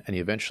Union, and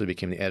he eventually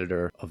became the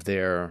editor of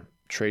their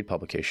trade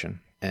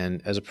publication.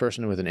 And as a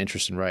person with an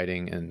interest in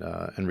writing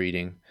and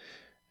reading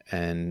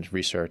and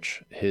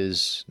research,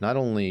 his not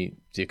only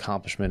the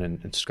accomplishment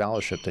and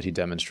scholarship that he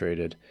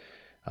demonstrated,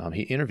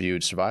 he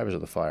interviewed survivors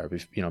of the fire,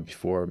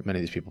 before many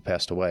of these people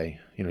passed away,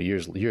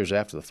 years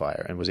after the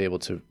fire, and was able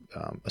to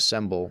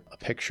assemble a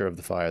picture of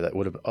the fire that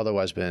would have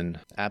otherwise been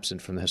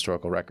absent from the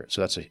historical record.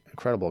 So that's an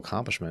incredible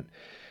accomplishment.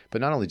 But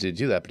not only did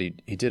he do that, but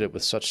he did it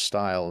with such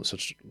style,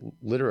 such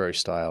literary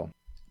style.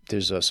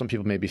 There's some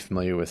people may be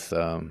familiar with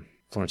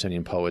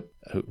Florentinian poet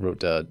who wrote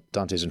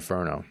Dante's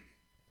Inferno.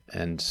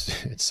 And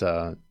it's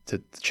the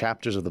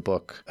chapters of the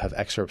book have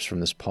excerpts from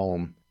this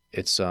poem.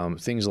 It's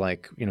things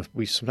like,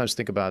 we sometimes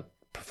think about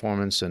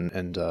performance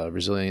and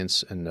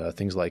resilience and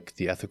things like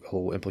the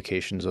ethical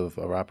implications of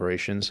our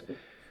operations.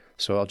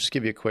 So I'll just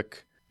give you a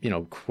quick,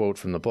 quote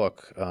from the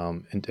book,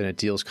 and it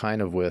deals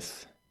kind of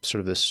with sort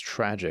of this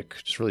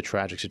really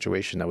tragic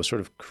situation that was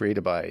sort of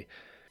created by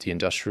the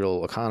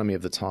industrial economy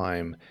of the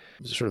time,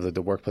 sort of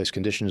the workplace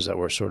conditions that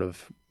were sort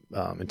of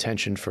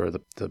intentioned for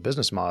the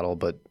business model,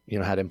 but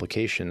had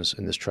implications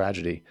in this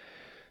tragedy.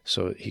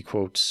 So he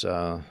quotes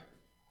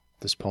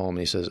this poem, and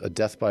he says, "A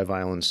death by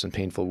violence and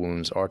painful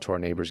wounds are to our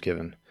neighbors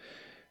given."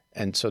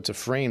 And so to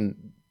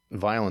frame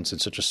violence in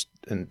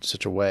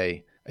such a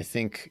way, I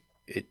think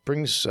it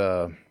brings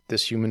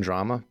this human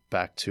drama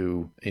back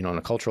to, on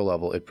a cultural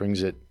level, it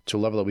brings it to a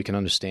level that we can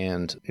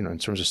understand, in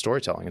terms of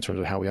storytelling, in terms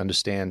of how we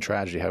understand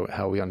tragedy,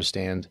 how we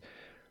understand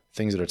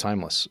things that are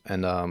timeless.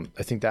 And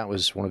I think that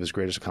was one of his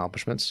greatest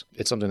accomplishments.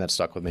 It's something that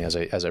stuck with me as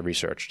I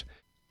researched.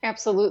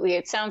 Absolutely.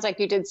 It sounds like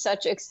you did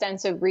such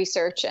extensive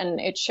research, and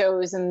it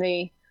shows in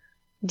the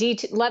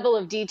level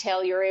of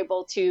detail you're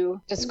able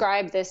to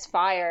describe this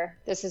fire,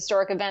 this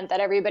historic event that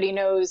everybody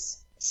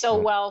knows so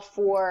well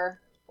for,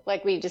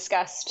 like we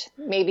discussed,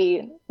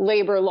 maybe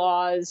labor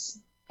laws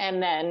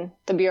and then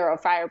the Bureau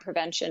of Fire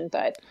Prevention.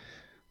 But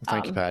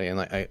thank you, Patty.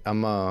 And I'm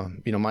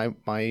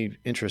my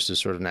interest is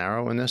sort of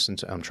narrow in this,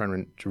 and I'm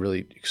trying to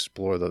really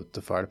explore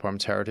the fire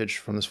department's heritage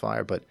from this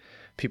fire. But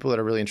people that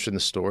are really interested in the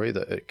story,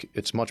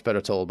 it's much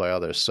better told by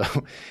others. So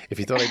if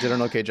you thought I did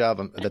an okay job,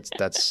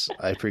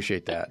 I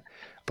appreciate that.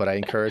 But I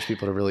encourage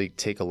people to really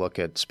take a look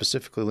at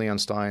specifically Leon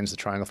Stein's The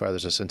Triangle Fire.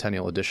 There's a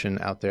centennial edition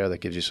out there that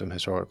gives you some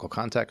historical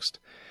context.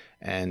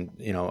 And,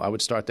 I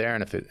would start there.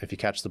 And if you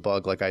catch the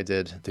bug like I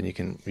did, then you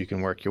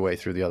can work your way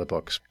through the other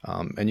books.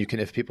 And you can,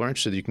 if people are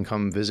interested, you can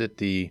come visit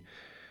the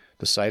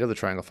site of the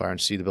Triangle Fire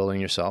and see the building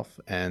yourself.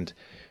 And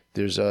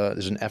there's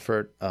an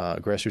effort,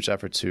 a grassroots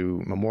effort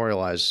to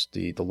memorialize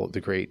the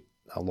great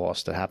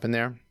loss that happened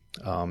there.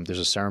 There's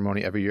a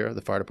ceremony every year.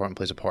 The fire department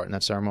plays a part in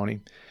that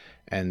ceremony.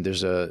 And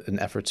there's an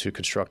effort to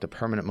construct a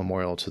permanent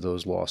memorial to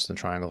those lost in the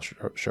Triangle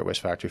Shirtwaist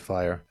Factory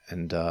fire.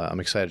 And I'm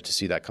excited to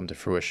see that come to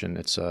fruition.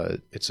 It's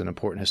an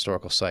important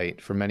historical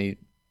site for many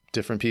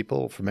different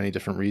people, for many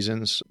different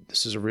reasons.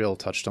 This is a real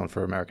touchstone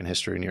for American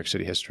history, New York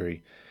City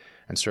history,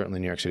 and certainly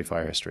New York City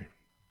fire history.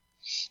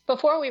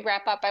 Before we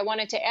wrap up, I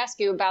wanted to ask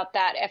you about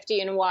that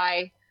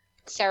FDNY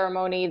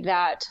ceremony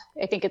that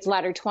I think it's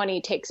Ladder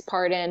 20 takes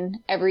part in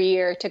every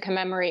year to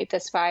commemorate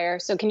this fire.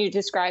 So can you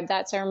describe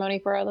that ceremony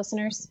for our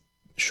listeners?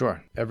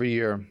 Sure. Every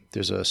year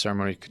there's a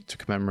ceremony to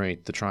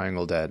commemorate the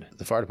Triangle Dead.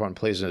 The fire department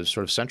plays a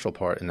sort of central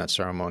part in that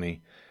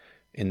ceremony,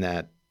 in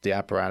that the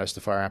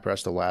fire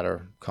apparatus, the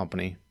ladder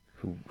company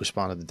who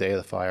responded the day of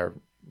the fire,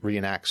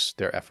 reenacts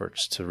their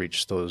efforts to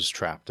reach those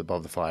trapped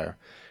above the fire,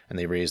 and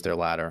they raise their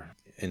ladder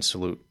in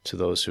salute to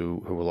those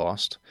who were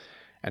lost.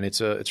 And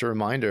it's a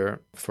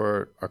reminder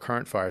for our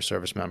current fire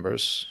service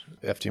members,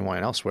 FDNY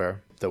and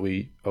elsewhere, that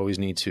we always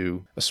need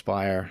to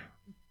aspire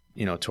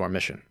to our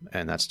mission,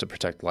 and that's to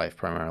protect life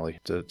primarily.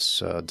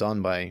 It's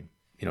done by,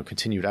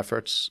 continued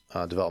efforts,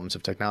 developments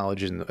of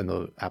technology and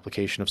the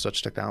application of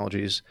such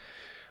technologies,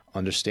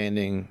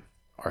 understanding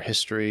our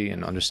history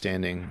and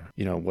understanding,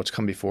 what's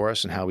come before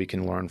us and how we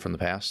can learn from the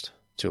past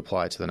to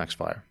apply to the next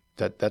fire.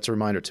 That's a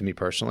reminder to me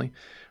personally.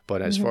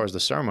 But as far as the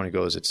ceremony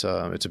goes, it's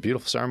a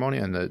beautiful ceremony,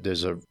 and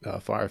there's a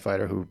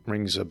firefighter who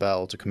rings a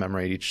bell to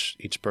commemorate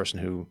each person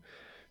who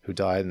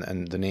died,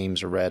 and the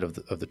names are read of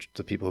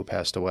the people who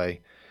passed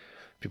away.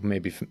 People may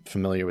be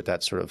familiar with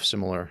that sort of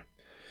similar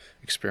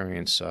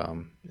experience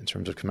in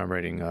terms of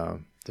commemorating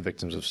the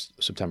victims of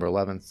September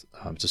 11th.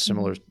 It's a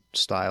similar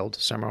styled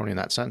ceremony in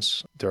that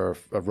sense. There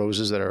are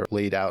roses that are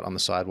laid out on the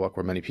sidewalk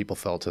where many people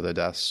fell to their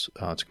deaths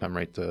to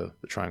commemorate the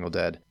Triangle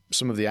Dead.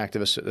 Some of the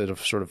activists that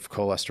have sort of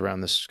coalesced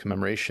around this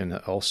commemoration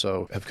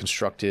also have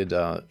constructed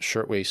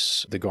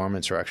shirtwaists. The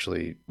garments are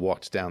actually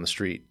walked down the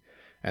street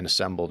and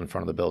assembled in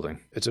front of the building.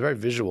 It's a very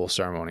visual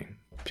ceremony.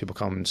 People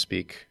come and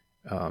speak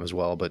as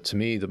well. But to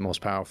me, the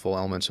most powerful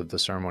elements of the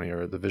ceremony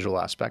are the visual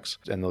aspects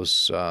and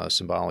those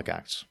symbolic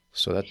acts.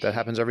 So that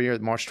happens every year.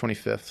 March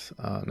 25th,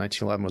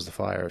 1911 was the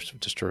fire,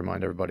 just to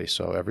remind everybody.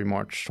 So every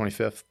March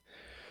 25th,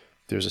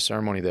 there's a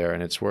ceremony there,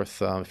 and it's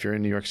worth, if you're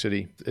in New York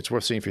City, it's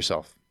worth seeing for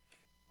yourself.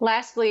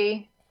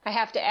 Lastly, I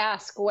have to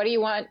ask, what do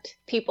you want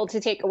people to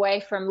take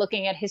away from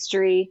looking at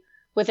history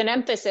with an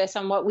emphasis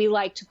on what we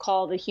like to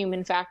call the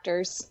human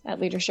factors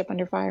at Leadership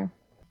Under Fire?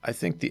 I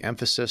think the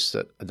emphasis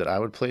that I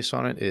would place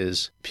on it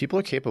is people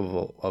are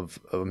capable of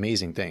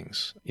amazing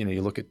things.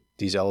 You look at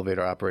these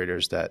elevator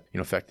operators that,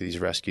 effected these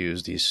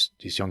rescues, these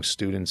young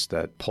students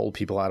that pulled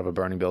people out of a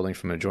burning building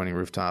from an adjoining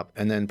rooftop.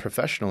 And then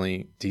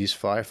professionally, these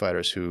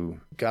firefighters who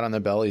got on their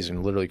bellies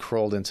and literally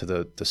crawled into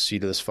the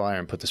seat of this fire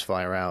and put this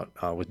fire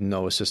out with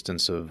no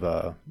assistance of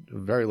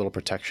very little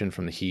protection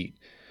from the heat,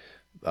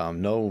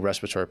 no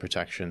respiratory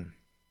protection,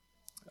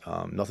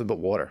 nothing but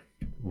water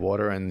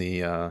and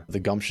the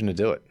gumption to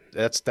do it.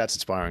 That's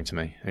inspiring to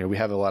me. We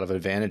have a lot of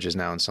advantages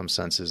now in some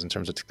senses in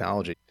terms of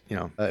technology.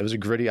 It was a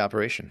gritty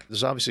operation.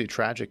 There's obviously a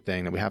tragic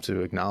thing that we have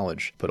to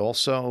acknowledge, but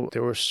also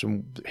there were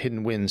some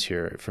hidden wins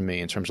here for me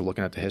in terms of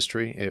looking at the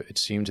history. It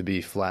seemed to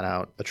be flat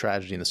out a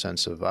tragedy in the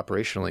sense of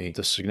operationally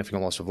the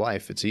significant loss of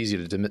life. It's easy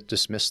to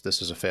dismiss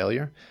this as a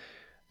failure,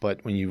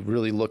 but when you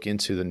really look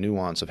into the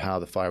nuance of how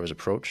the fire was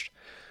approached,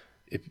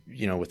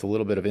 with a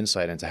little bit of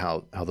insight into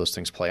how those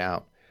things play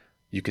out,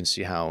 you can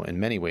see how, in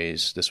many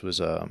ways, this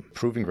was a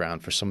proving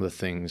ground for some of the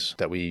things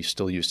that we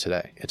still use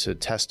today. It's a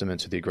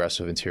testament to the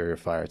aggressive interior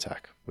fire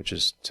attack, which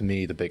is, to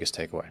me, the biggest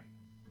takeaway.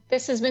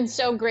 This has been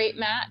so great,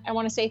 Matt. I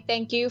want to say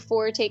thank you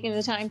for taking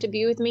the time to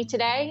be with me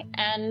today.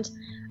 And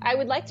I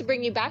would like to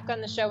bring you back on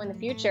the show in the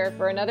future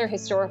for another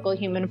historical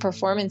human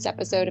performance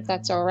episode, if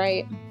that's all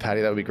right.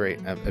 Patty, that would be great.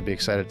 I'd be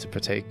excited to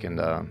partake. And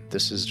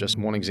this is just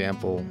one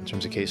example in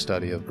terms of case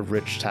study of a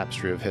rich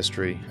tapestry of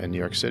history in New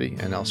York City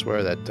and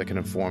elsewhere that can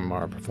inform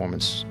our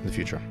performance in the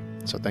future.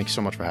 So thank you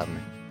so much for having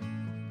me.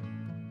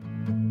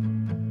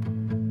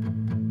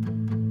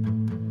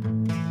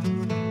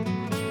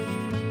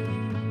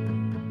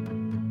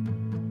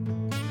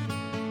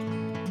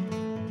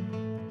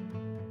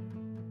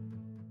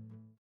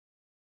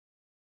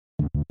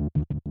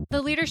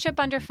 The Leadership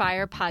Under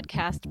Fire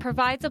podcast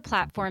provides a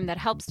platform that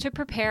helps to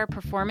prepare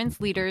performance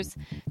leaders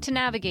to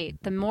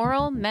navigate the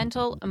moral,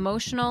 mental,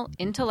 emotional,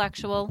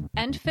 intellectual,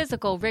 and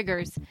physical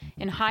rigors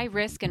in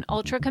high-risk and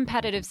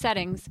ultra-competitive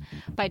settings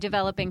by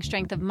developing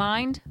strength of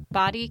mind,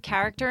 body,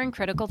 character, and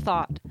critical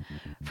thought.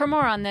 For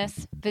more on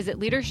this, visit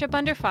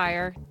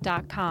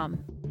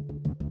leadershipunderfire.com.